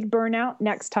avoid burnout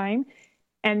next time.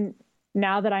 And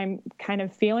now that I'm kind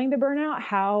of feeling the burnout,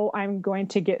 how I'm going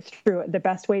to get through it, the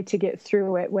best way to get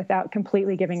through it without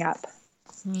completely giving up.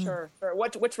 Sure.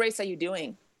 Which race are you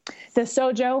doing? The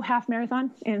Sojo half marathon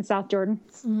in South Jordan.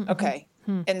 Okay.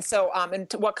 And so, and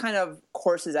what kind of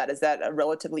course is that? Is that a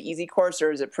relatively easy course,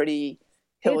 or is it pretty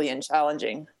hilly and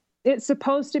challenging? It's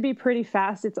supposed to be pretty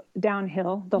fast. It's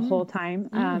downhill the whole time.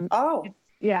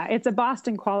 It's a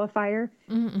Boston qualifier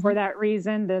for that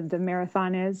reason. The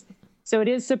marathon is. So it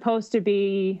is supposed to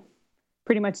be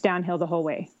pretty much downhill the whole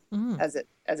way.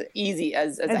 As easy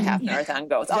as a half marathon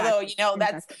goes. Although,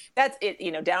 that's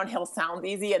it, downhill sounds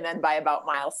easy. And then by about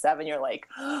mile 7, you're like,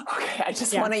 okay, I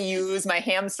just want to use my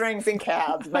hamstrings and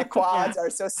calves. My quads are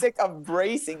so sick of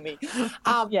bracing me.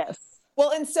 Yes.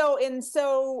 Well, so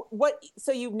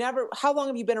how long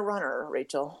have you been a runner,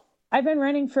 Rachel? I've been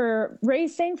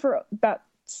racing for about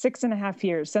 6.5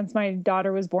 years. Since my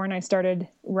daughter was born, I started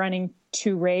running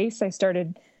to race.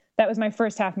 That was my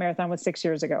first half marathon was 6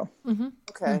 years ago.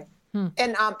 Okay.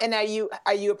 And are you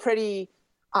a pretty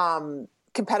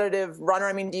competitive runner?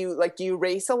 I mean, do you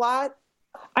race a lot?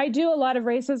 I do a lot of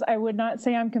races. I would not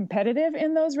say I'm competitive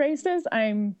in those races.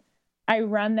 I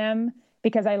run them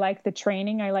because I like the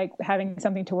training. I like having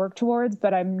something to work towards,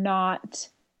 but I'm not.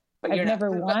 I've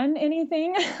never won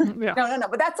anything. No,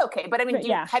 but that's okay. But I mean,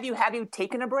 have you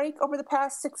taken a break over the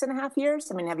past 6.5 years?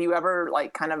 I mean, have you ever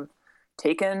kind of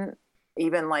taken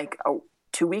even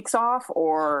 2 weeks off,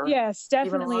 or yes,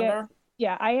 definitely.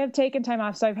 I have taken time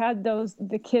off. So I've had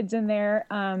the kids in there,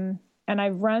 and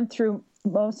I've run through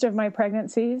most of my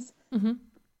pregnancies.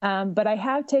 But I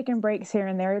have taken breaks here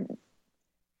and there.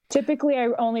 Typically, I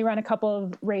only run a couple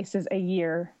of races a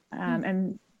year.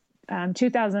 And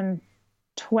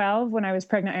 2012, when I was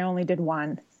pregnant, I only did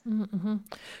one.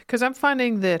 Because I'm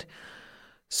finding that.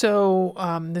 So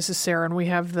this is Sarah, and we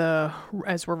have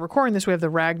as we're recording this, we have the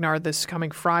Ragnar this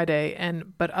coming Friday.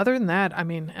 But other than that, I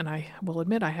mean, and I will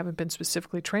admit I haven't been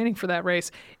specifically training for that race.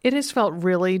 It has felt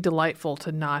really delightful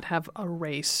to not have a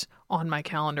race on my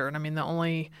calendar. And I mean,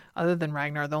 other than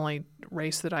Ragnar, the only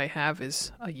race that I have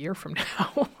is a year from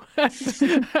now. There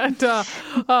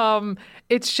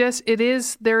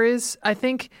is, I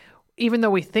think, even though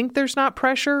we think there's not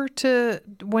pressure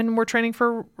when we're training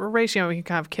for a race, we can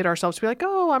kind of kid ourselves to be like,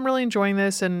 oh, I'm really enjoying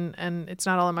this, and it's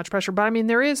not all that much pressure. But I mean,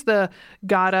 there is the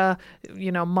gotta,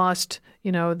 must,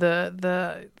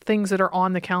 the things that are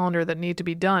on the calendar that need to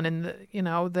be done, and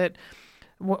that.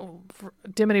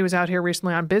 Dimity was out here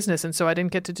recently on business, and so I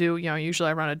didn't get to do, usually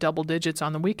I run a double digits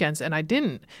on the weekends, and I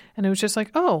didn't. And it was just like,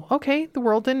 oh, okay, the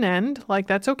world didn't end.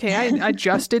 That's okay. I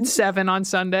just did 7 on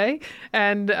Sunday.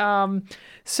 And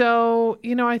so,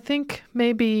 I think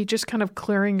maybe just kind of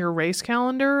clearing your race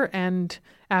calendar, and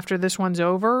after this one's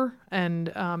over,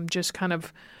 and just kind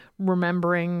of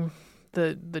remembering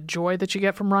the joy that you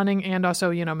get from running, and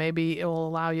also, maybe it will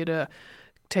allow you to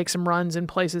take some runs in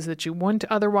places that you wouldn't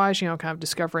otherwise, kind of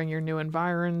discovering your new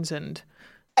environs. And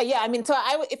I mean, so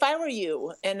if I were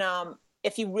you, and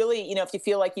if you really, if you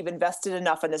feel like you've invested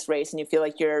enough in this race and you feel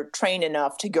like you're trained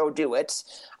enough to go do it,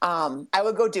 I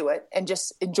would go do it and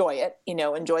just enjoy it,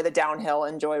 enjoy the downhill,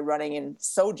 enjoy running in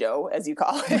Sojo, as you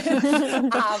call it.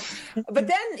 But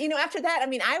then, after that, I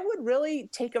mean, I would really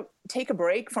take a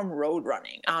break from road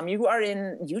running. You are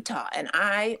in Utah, and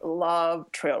I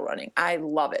love trail running. I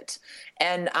love it.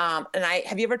 And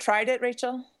have you ever tried it,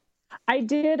 Rachel? I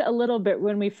did a little bit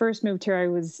when we first moved here. I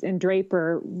was in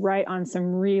Draper, right on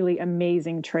some really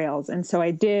amazing trails. And so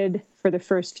I did for the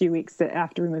first few weeks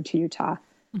after we moved to Utah.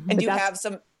 And do you have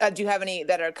any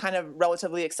that are kind of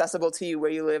relatively accessible to you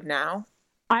where you live now?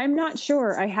 I'm not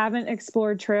sure. I haven't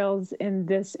explored trails in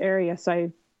this area.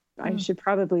 So I should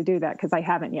probably do that because I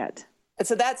haven't yet.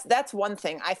 So that's one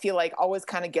thing I feel like always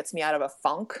kind of gets me out of a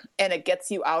funk, and it gets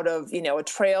you out of, a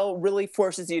trail really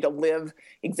forces you to live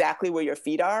exactly where your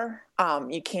feet are.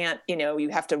 You can't, you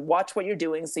have to watch what you're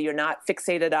doing so you're not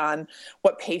fixated on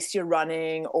what pace you're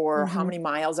running or how many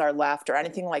miles are left or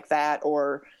anything like that,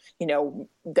 or,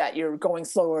 that you're going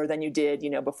slower than you did,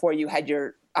 before you had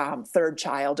your third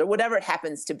child or whatever it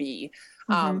happens to be.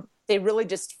 They really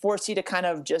just force you to kind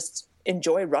of just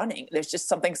enjoy running. There's just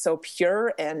something so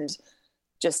pure and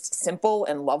just simple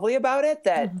and lovely about it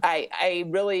that I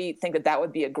really think that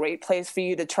would be a great place for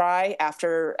you to try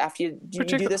after you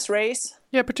do this race.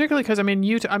 Yeah, particularly because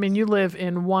you live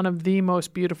in one of the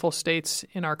most beautiful states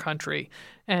in our country,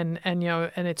 and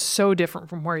it's so different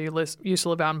from where you used to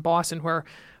live out in Boston, where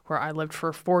where I lived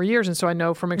for 4 years. And so I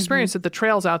know from experience that the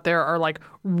trails out there are like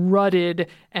rutted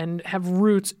and have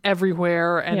roots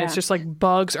everywhere. And it's just like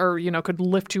bugs are, could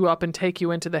lift you up and take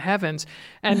you into the heavens.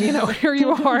 And, here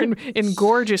you are in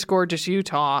gorgeous, gorgeous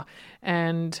Utah.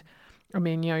 And I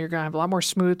mean, you're going to have a lot more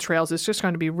smooth trails. It's just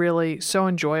going to be really so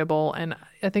enjoyable. And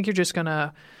I think you're just going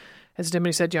to, as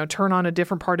Dimity said, turn on a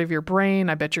different part of your brain.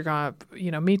 I bet you're going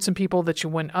to, meet some people that you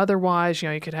wouldn't otherwise.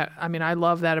 You could have, I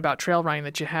love that about trail running,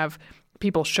 that you have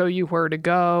people show you where to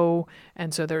go.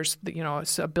 And so there's,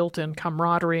 it's a built-in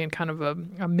camaraderie and kind of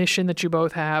a mission that you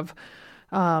both have.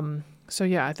 So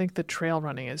yeah, I think the trail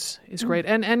running is great.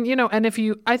 And if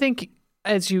I think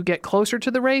as you get closer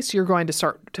to the race, you're going to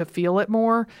start to feel it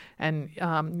more and,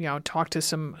 talk to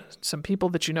some people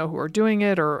that who are doing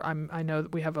it. Or I know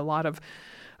that we have a lot of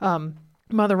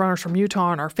mother runners from Utah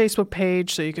on our Facebook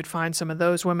page, so you could find some of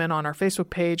those women on our Facebook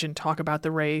page and talk about the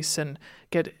race and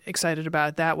get excited about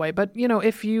it that way. But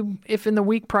if in the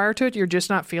week prior to it you're just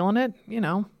not feeling it,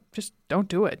 just don't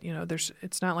do it.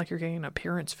 It's not like you're getting an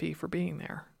appearance fee for being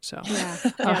there. So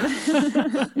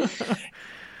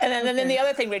And then the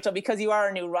other thing, Rachel, because you are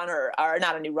a new runner, or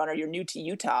not a new runner, you're new to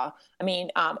Utah. I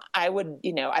mean, I would,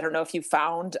 I don't know if you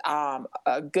found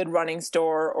a good running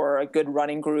store or a good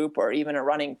running group or even a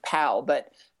running pal,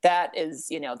 but that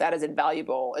is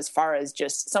invaluable as far as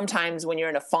just sometimes when you're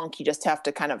in a funk, you just have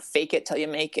to kind of fake it till you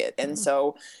make it. And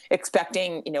so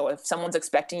expecting, if someone's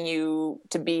expecting you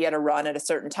to be at a run at a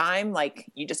certain time, like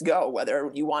you just go,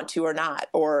 whether you want to or not.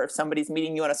 Or if somebody's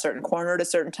meeting you on a certain corner at a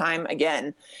certain time,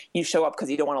 again, you show up because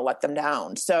you don't want to let them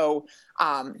down. So,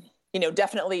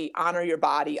 definitely honor your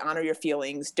body, honor your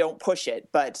feelings, don't push it.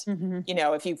 But,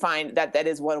 if you find that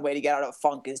is one way to get out of a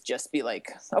funk is just be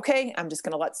like, okay, I'm just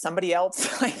going to let somebody else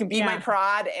be my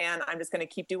prod and I'm just going to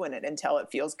keep doing it until it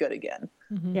feels good again.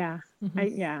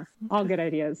 All good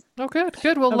ideas. Oh, good.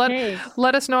 Well,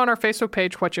 let us know on our Facebook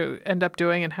page what you end up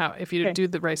doing and how, if you do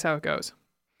the race, how it goes.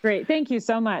 Great. Thank you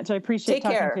so much. I appreciate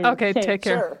talking to you. Okay, take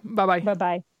care. Sure. Bye-bye.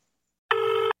 Bye-bye.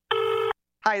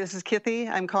 Hi, this is Kitty.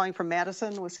 I'm calling from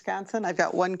Madison, Wisconsin. I've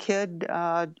got one kid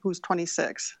who's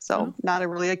 26, so not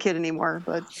really a kid anymore,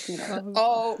 but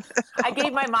Oh, I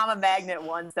gave my mom a magnet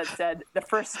once that said the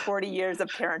first 40 years of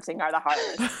parenting are the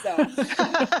hardest. So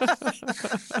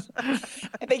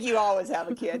I think you always have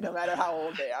a kid, no matter how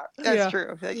old they are. That's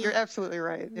true. You're absolutely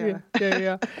right.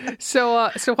 Yeah.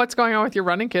 So what's going on with your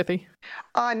running, Kitty?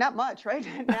 Not much right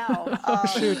now.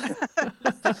 Shoot.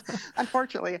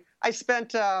 Unfortunately, I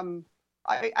spent.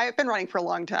 I've been running for a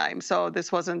long time, so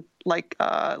this wasn't like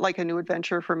a new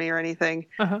adventure for me or anything.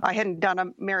 I hadn't done a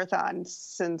marathon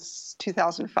since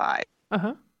 2005.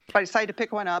 But I decided to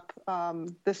pick one up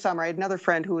this summer. I had another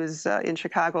friend who was in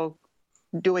Chicago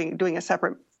doing a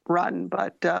separate run,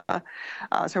 but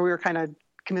so we were kind of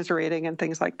commiserating and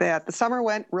things like that. The summer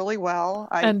went really well.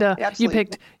 You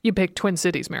picked Twin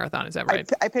Cities Marathon, is that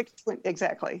right? I picked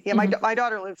exactly. Yeah, my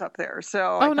daughter lives up there,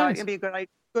 so I thought it'd be a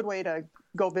good way to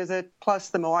go visit. Plus,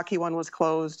 the Milwaukee one was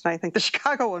closed, and I think the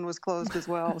Chicago one was closed as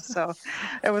well. So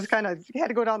it was kind of had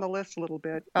to go down the list a little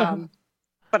bit.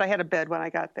 But I had a bed when I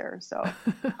got there. So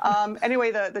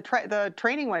anyway, the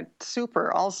training went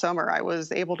super all summer. I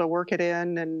was able to work it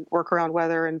in and work around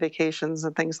weather and vacations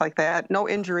and things like that. No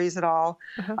injuries at all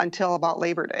until about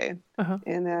Labor Day.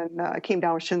 And then I came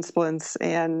down with shin splints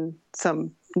and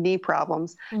some knee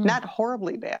problems. Not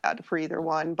horribly bad for either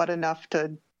one, but enough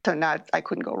to not, I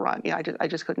couldn't go run. I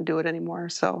just couldn't do it anymore.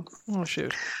 So. Oh,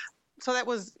 shoot. So that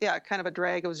was, kind of a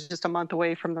drag. It was just a month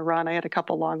away from the run. I had a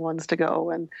couple long ones to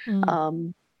go,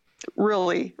 and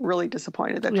really, really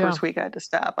disappointed that first week I had to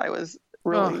stop. I was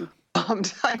really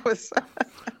bummed. I was,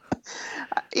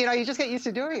 you just get used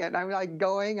to doing it. And I'm like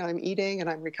going and I'm eating and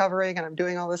I'm recovering and I'm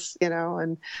doing all this,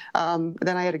 and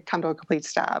then I had to come to a complete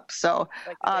stop. So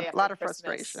a lot of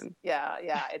frustration. Yeah.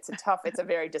 It's a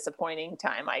very disappointing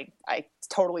time. I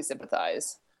totally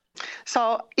sympathize.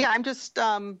 So, I'm just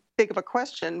big of a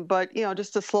question, but,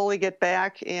 just to slowly get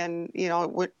back and,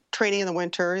 training in the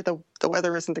winter, the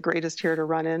weather isn't the greatest here to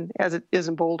run in, as it is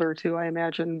in Boulder too, I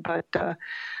imagine, but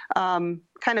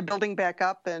kind of building back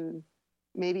up and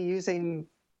maybe using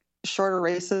shorter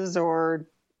races or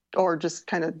just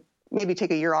kind of maybe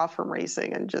take a year off from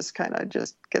racing and just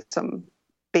get some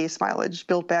base mileage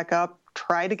built back up,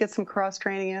 try to get some cross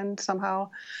training in somehow.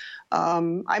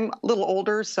 I'm a little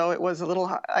older, so it was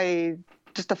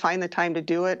just to find the time to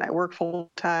do it. And I work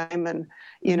full time, and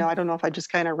I don't know if I just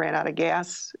kind of ran out of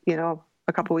gas,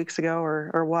 a couple weeks ago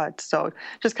or what. So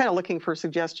just kind of looking for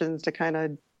suggestions to kind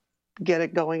of get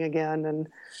it going again and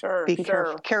be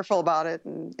careful about it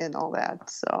and all that.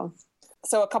 So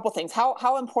So a couple things.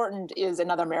 How important is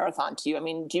another marathon to you? I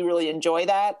mean, do you really enjoy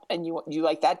that, and you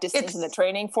like that distance and the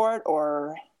training for it,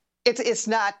 or? It's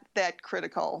not that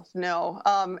critical, no.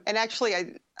 And actually,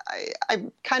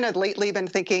 I've kind of lately been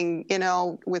thinking,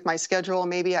 with my schedule,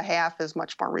 maybe a half is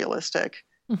much more realistic.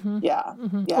 Mm-hmm. Yeah.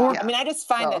 Mm-hmm. Yeah. I mean, I just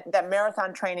find that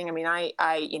marathon training, I mean,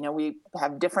 we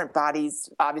have different bodies.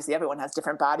 Obviously, everyone has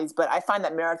different bodies, but I find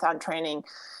that marathon training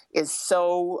is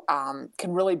so,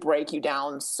 can really break you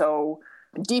down so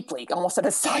deeply, almost at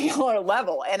a cellular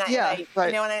level. And I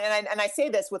say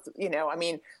this with, I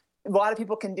mean, a lot of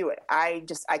people can do it. I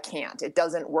can't. It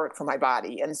doesn't work for my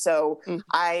body. And so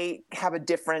I have a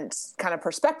different kind of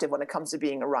perspective when it comes to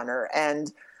being a runner.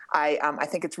 And I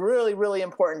think it's really, really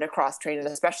important to cross train. And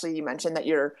especially you mentioned that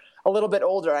you're a little bit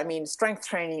older. I mean, strength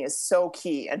training is so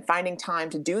key, and finding time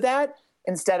to do that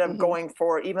instead of going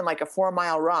for even like a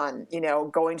 4-mile run,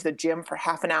 going to the gym for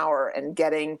half an hour and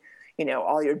getting,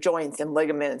 all your joints and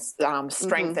ligaments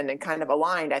strengthened and kind of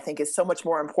aligned, I think is so much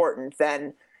more important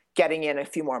than getting in a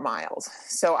few more miles.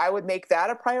 So I would make that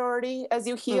a priority as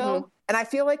you heal. And I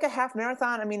feel like a half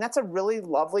marathon, I mean, that's a really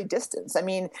lovely distance. I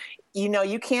mean,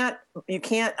 you can't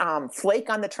flake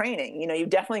on the training. You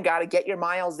definitely got to get your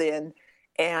miles in,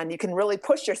 and you can really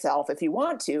push yourself if you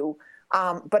want to.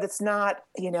 But it's not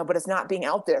being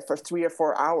out there for 3 or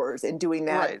 4 hours and doing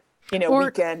that,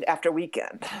 weekend after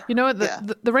weekend.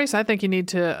 The race I think you need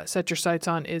to set your sights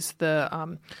on is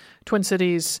the Twin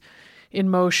Cities In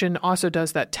Motion also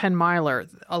does that 10-miler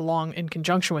along in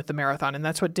conjunction with the marathon. And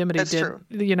that's what Dimity did. True.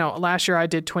 Last year I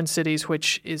did Twin Cities,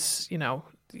 which is,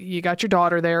 you got your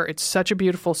daughter there. It's such a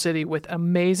beautiful city with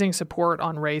amazing support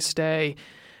on race day.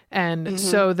 And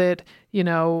so that, the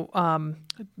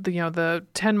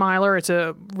 10-miler, it's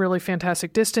a really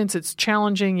fantastic distance. It's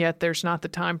challenging, yet there's not the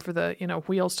time for the,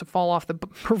 wheels to fall off the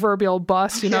proverbial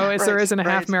bus, as there is in a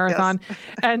half marathon. Yes.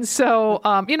 And so,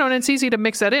 and it's easy to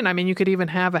mix that in. I mean, you could even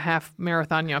have a half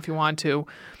marathon, if you want to,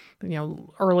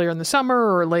 earlier in the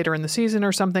summer or later in the season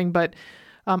or something. But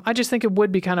I just think it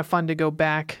would be kind of fun to go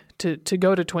back to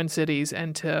go to Twin Cities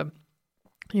and to,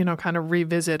 kind of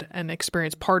revisit and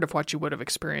experience part of what you would have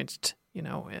experienced,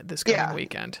 this coming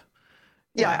weekend.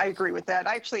 Yeah, I agree with that.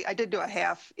 I did do a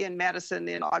half in Madison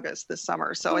in August this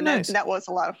summer. So, nice. that was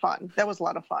a lot of fun.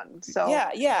 So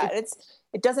yeah,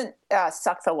 it doesn't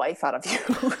suck the life out of you.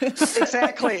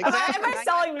 Exactly. Am I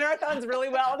selling marathons really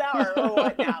well now, or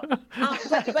what now?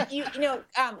 But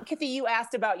Kithy, you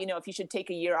asked about if you should take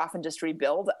a year off and just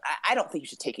rebuild. I don't think you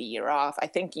should take a year off. I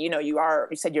think you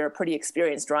said you're a pretty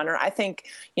experienced runner. I think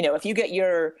if you get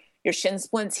your shin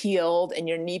splints healed and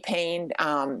your knee pain,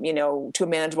 to a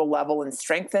manageable level, and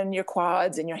strengthen your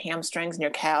quads and your hamstrings and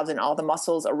your calves and all the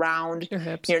muscles around your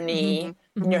hips, your knee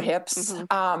and your hips,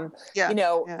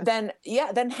 then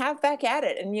have back at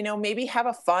it. And, maybe have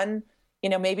a fun,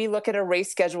 maybe look at a race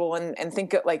schedule and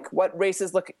think of like what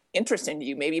races look interesting to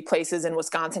you. Maybe places in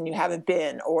Wisconsin you haven't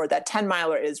been, or that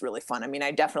 10-miler is really fun. I mean,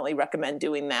 I definitely recommend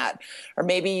doing that. Or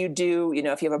maybe you do,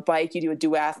 if you have a bike, you do a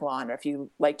duathlon, or if you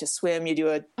like to swim, you do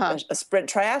a sprint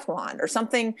triathlon, or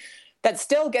something that's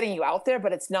still getting you out there,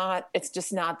 but it's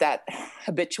just not that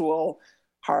habitual,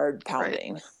 hard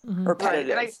pounding,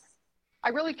 repetitive. Right. I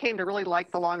really came to really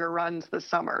like the longer runs this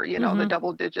summer, the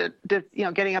double digit,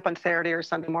 getting up on Saturday or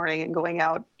Sunday morning and going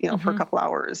out, for a couple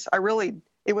hours.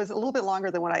 It was a little bit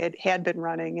longer than what I had been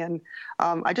running. And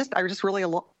I just really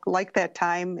liked that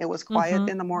time. It was quiet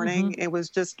in the morning. It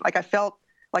was just like, I felt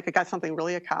like I got something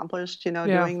really accomplished,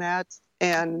 doing that.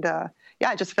 And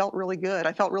I just felt really good.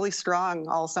 I felt really strong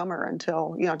all summer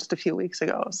until, just a few weeks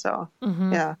ago. So,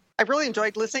 I've really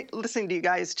enjoyed listening to you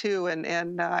guys too.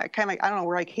 And I don't know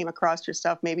where I came across your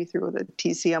stuff, maybe through the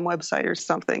TCM website or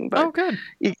something, but good.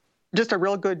 Just a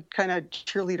real good kind of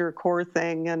cheerleader core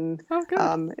thing. And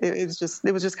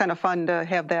it was just kind of fun to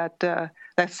have that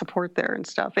support there and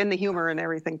stuff. And the humor and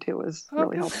everything too was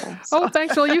really helpful. So. Oh,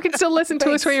 thanks. Well, you can still listen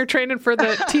to us when you're training for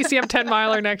the TCM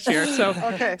 10-miler next year. So,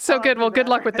 good. Well, good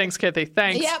luck with things, Kithy.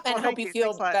 Thanks. Yep, and hope you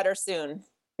feel better soon.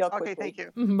 Okay, thank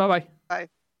you. Bye-bye. Bye.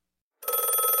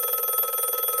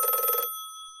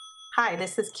 Hi,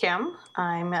 this is Kim.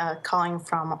 I'm calling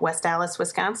from West Allis,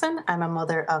 Wisconsin. I'm a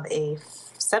mother of a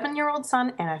 7-year-old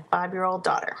son and a 5-year-old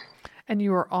daughter. And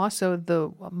you are also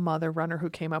the mother runner who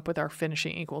came up with our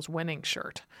Finishing Equals Winning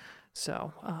shirt.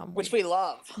 So, which we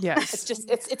love. Yes.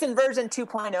 It's in version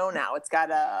 2.0 now. It's got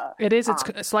it's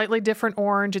a slightly different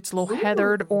orange. It's a little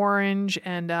heathered orange,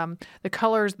 and the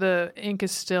colors, the ink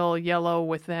is still yellow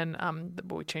within,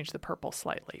 but we changed the purple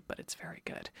slightly, but it's very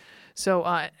good. So,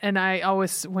 and I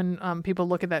always, when people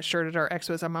look at that shirt at our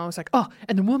expos, I'm always like, oh,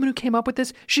 and the woman who came up with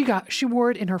this, she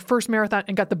wore it in her first marathon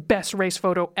and got the best race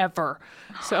photo ever.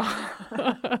 So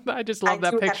I just love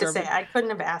that picture. I have to say, I couldn't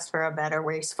have asked for a better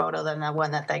race photo than the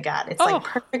one that they got. It's like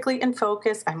perfectly in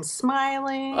focus. I'm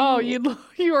smiling. Oh,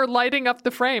 you are lighting up the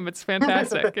frame. It's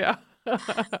fantastic. Yeah.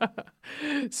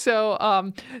 So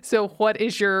what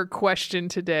is your question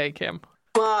today, Kim?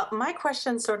 Well, my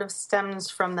question sort of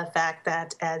stems from the fact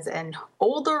that as an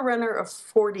older runner of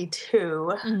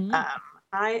 42,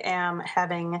 I am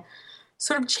having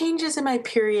sort of changes in my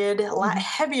period, a lot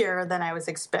heavier than I was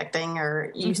expecting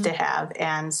or used to have.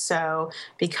 And so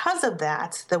because of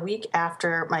that, the week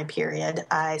after my period,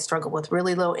 I struggled with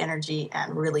really low energy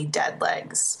and really dead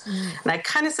legs. And I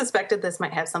kind of suspected this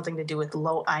might have something to do with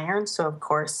low iron. So, of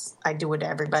course, I do what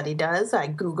everybody does. I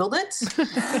Googled it.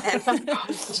 And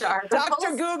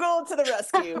Dr. Google to the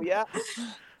rescue, yeah.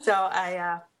 So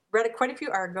I read quite a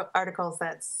few articles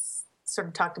that sort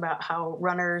of talked about how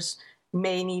runners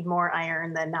may need more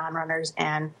iron than non-runners,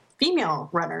 and female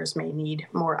runners may need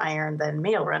more iron than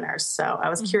male runners. So I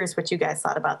was curious what you guys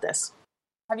thought about this.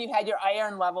 Have you had your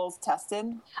iron levels tested?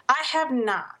 I have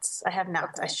not. Okay.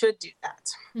 I should do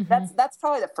that. That's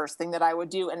probably the first thing that I would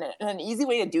do. And an easy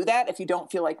way to do that, if you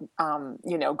don't feel like,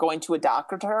 going to a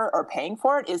doctor or paying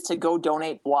for it, is to go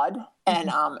donate blood. And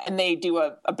they do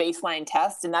a baseline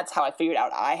test. And that's how I figured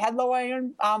out I had low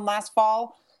iron last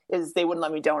fall. Is they wouldn't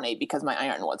let me donate because my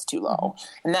iron was too low.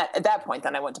 And at that point,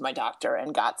 then I went to my doctor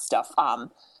and got stuff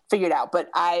figured out. But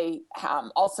I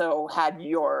also had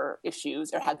your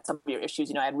issues, or had some of your issues.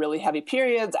 I had really heavy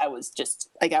periods. I was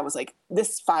like,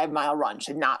 this 5-mile run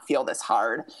should not feel this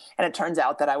hard. And it turns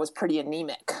out that I was pretty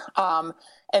anemic.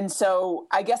 And so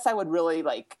I guess I would really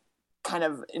kind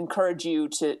of encourage you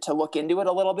to look into it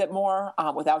a little bit more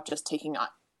without just taking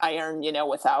iron,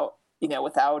 without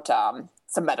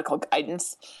some medical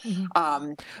guidance.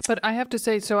 But I have to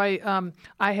say, so I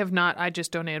have not, I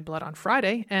just donated blood on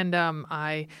Friday, and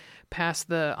I passed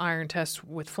the iron test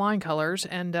with flying colors.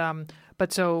 And,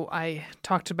 but so I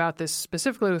talked about this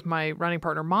specifically with my running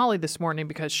partner, Molly, this morning,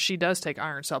 because she does take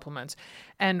iron supplements.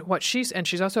 And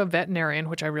she's also a veterinarian,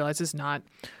 which I realize is not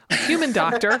a human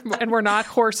doctor, and we're not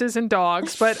horses and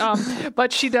dogs,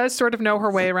 but she does sort of know her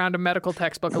way around a medical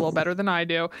textbook a little better than I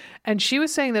do. And she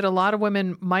was saying that a lot of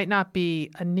women might not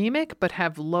be anemic, but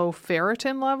have low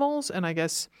ferritin levels. And I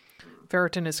guess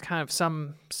ferritin is kind of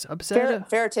some subset.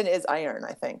 Ferritin is iron,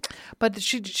 I think. But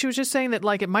she was just saying that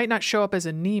it might not show up as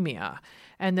anemia,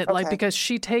 and that because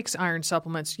she takes iron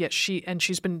supplements, yet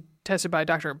she's been tested by a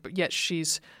doctor, but yet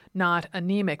she's not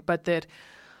anemic. But that,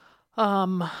 she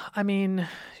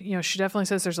definitely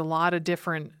says there's a lot of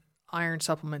different iron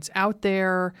supplements out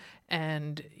there,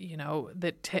 and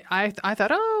I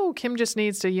thought, oh, Kim just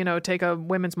needs to take a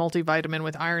women's multivitamin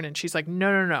with iron, and she's like,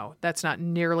 no, that's not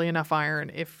nearly enough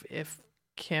iron. If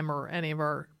Kim or any of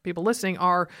our people listening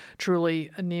are truly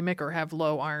anemic or have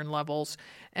low iron levels.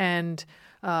 And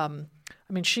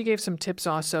she gave some tips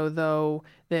also, though,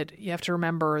 that you have to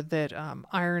remember that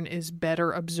iron is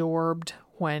better absorbed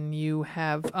when you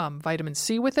have vitamin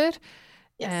C with it.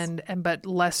 Yes. But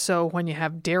less so when you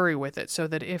have dairy with it, so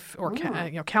that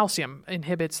calcium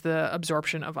inhibits the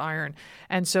absorption of iron,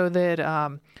 and so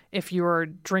that if you're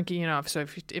drinking,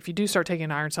 if you do start taking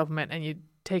an iron supplement and you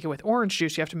take it with orange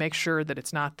juice, you have to make sure that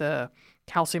it's not the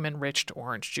calcium-enriched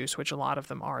orange juice, which a lot of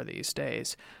them are these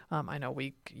days. I know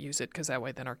we use it because that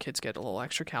way then our kids get a little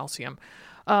extra calcium.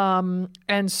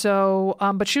 And so,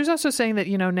 but she was also saying that,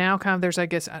 now kind of there's, I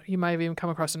guess, you might have even come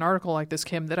across an article like this,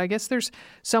 Kim, that I guess there's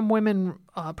some women,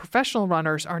 professional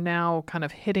runners are now kind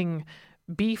of hitting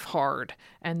beef hard,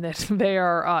 and that they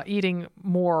are eating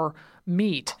more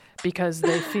meat because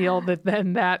they feel that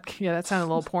then that sounded a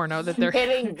little porno, that they're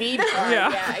hitting beef hard. Yeah.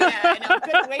 I know.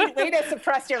 Good way to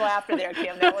suppress your laughter there,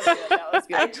 Kim. That was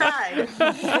good. I tried.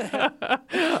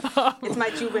 It's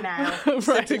my juvenile.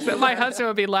 Right. Exactly. My husband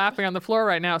would be laughing on the floor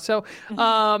right now. So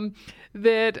I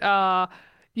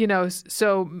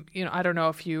don't know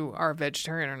if you are a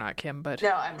vegetarian or not, Kim, but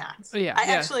no, I'm not. I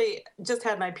actually just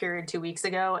had my period 2 weeks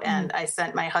ago, and I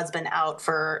sent my husband out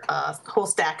for a whole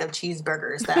stack of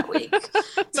cheeseburgers that week.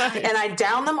 Nice. And I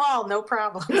downed them all, no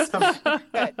problem. So.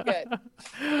 Good.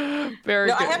 Very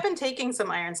good. I have been taking some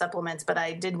iron supplements, but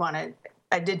I did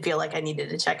feel like I needed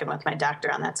to check in with my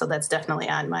doctor on that. So that's definitely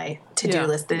on my to-do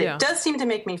list. It does seem to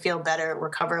make me feel better,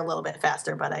 recover a little bit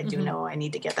faster, but I do know I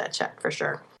need to get that checked for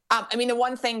sure. I mean, the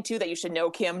one thing too that you should know,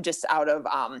 Kim, just out of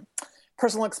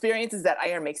personal experience, is that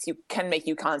iron can make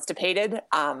you constipated.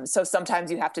 So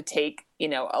sometimes you have to take,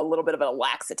 a little bit of a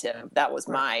laxative. That was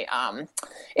my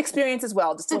experience as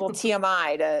well. Just a little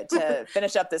TMI to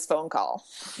finish up this phone call.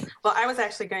 Well, I was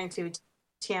actually going to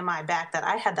TMI back that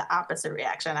I had the opposite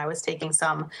reaction. I was taking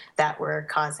some that were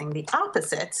causing the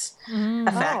opposite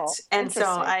effect. And so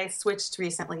I switched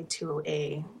recently to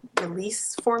a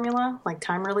release formula, like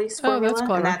time release formula. That's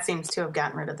clever. And that seems to have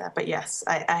gotten rid of that. But yes,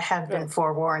 I have been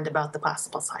forewarned about the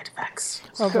possible side effects.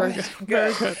 Oh, very good.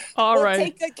 Very good. All right.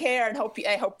 Take good care, and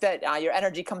I hope that your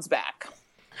energy comes back.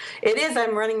 It is.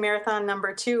 I'm running marathon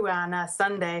number 2 on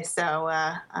Sunday, so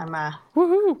I'm.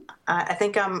 Woohoo! I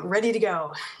think I'm ready to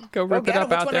go. Go rip it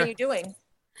up out Which there. one are you doing?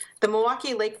 The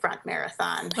Milwaukee Lakefront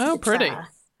Marathon. Oh, pretty. Nice.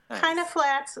 Kind of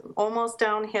flat, almost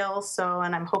downhill.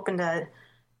 And I'm hoping to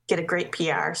get a great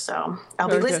PR. So I'll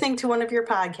be listening to one of your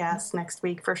podcasts next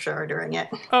week for sure during it.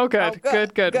 Oh, good. Oh,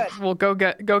 Good. Well, go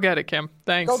get it, Kim.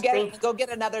 Thanks. Go get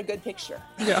another good picture.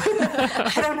 Yeah.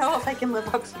 I don't know if I can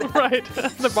live up to that. Right.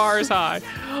 The bar is high.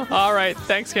 All right.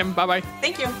 Thanks, Kim. Bye-bye.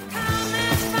 Thank you.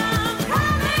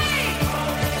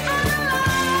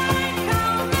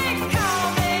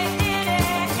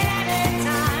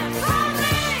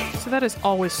 That is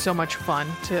always so much fun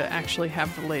to actually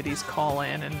have the ladies call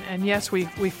in. And yes, we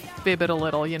fib it a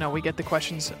little, we get the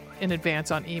questions in advance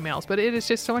on emails, but it is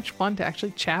just so much fun to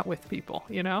actually chat with people,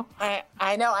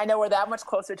 I know we're that much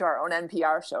closer to our own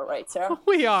NPR show, right, Sarah?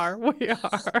 We are.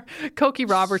 Koki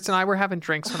Roberts and I were having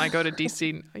drinks when I go to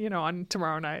DC, on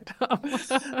tomorrow night.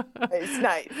 It's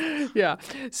nice. Yeah.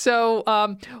 So,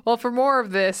 well, for more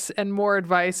of this and more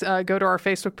advice, go to our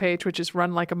Facebook page, which is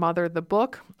Run Like a Mother, the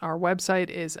book. Our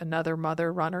website is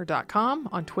anothermotherrunner.com.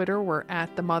 On Twitter, we're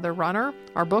at The Mother Runner.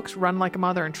 Our books, Run Like a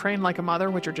Mother and Train Like a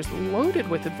Mother, which are just loaded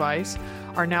with advice,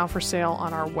 are now for sale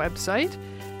on our website.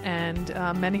 And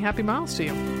many happy miles to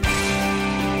you.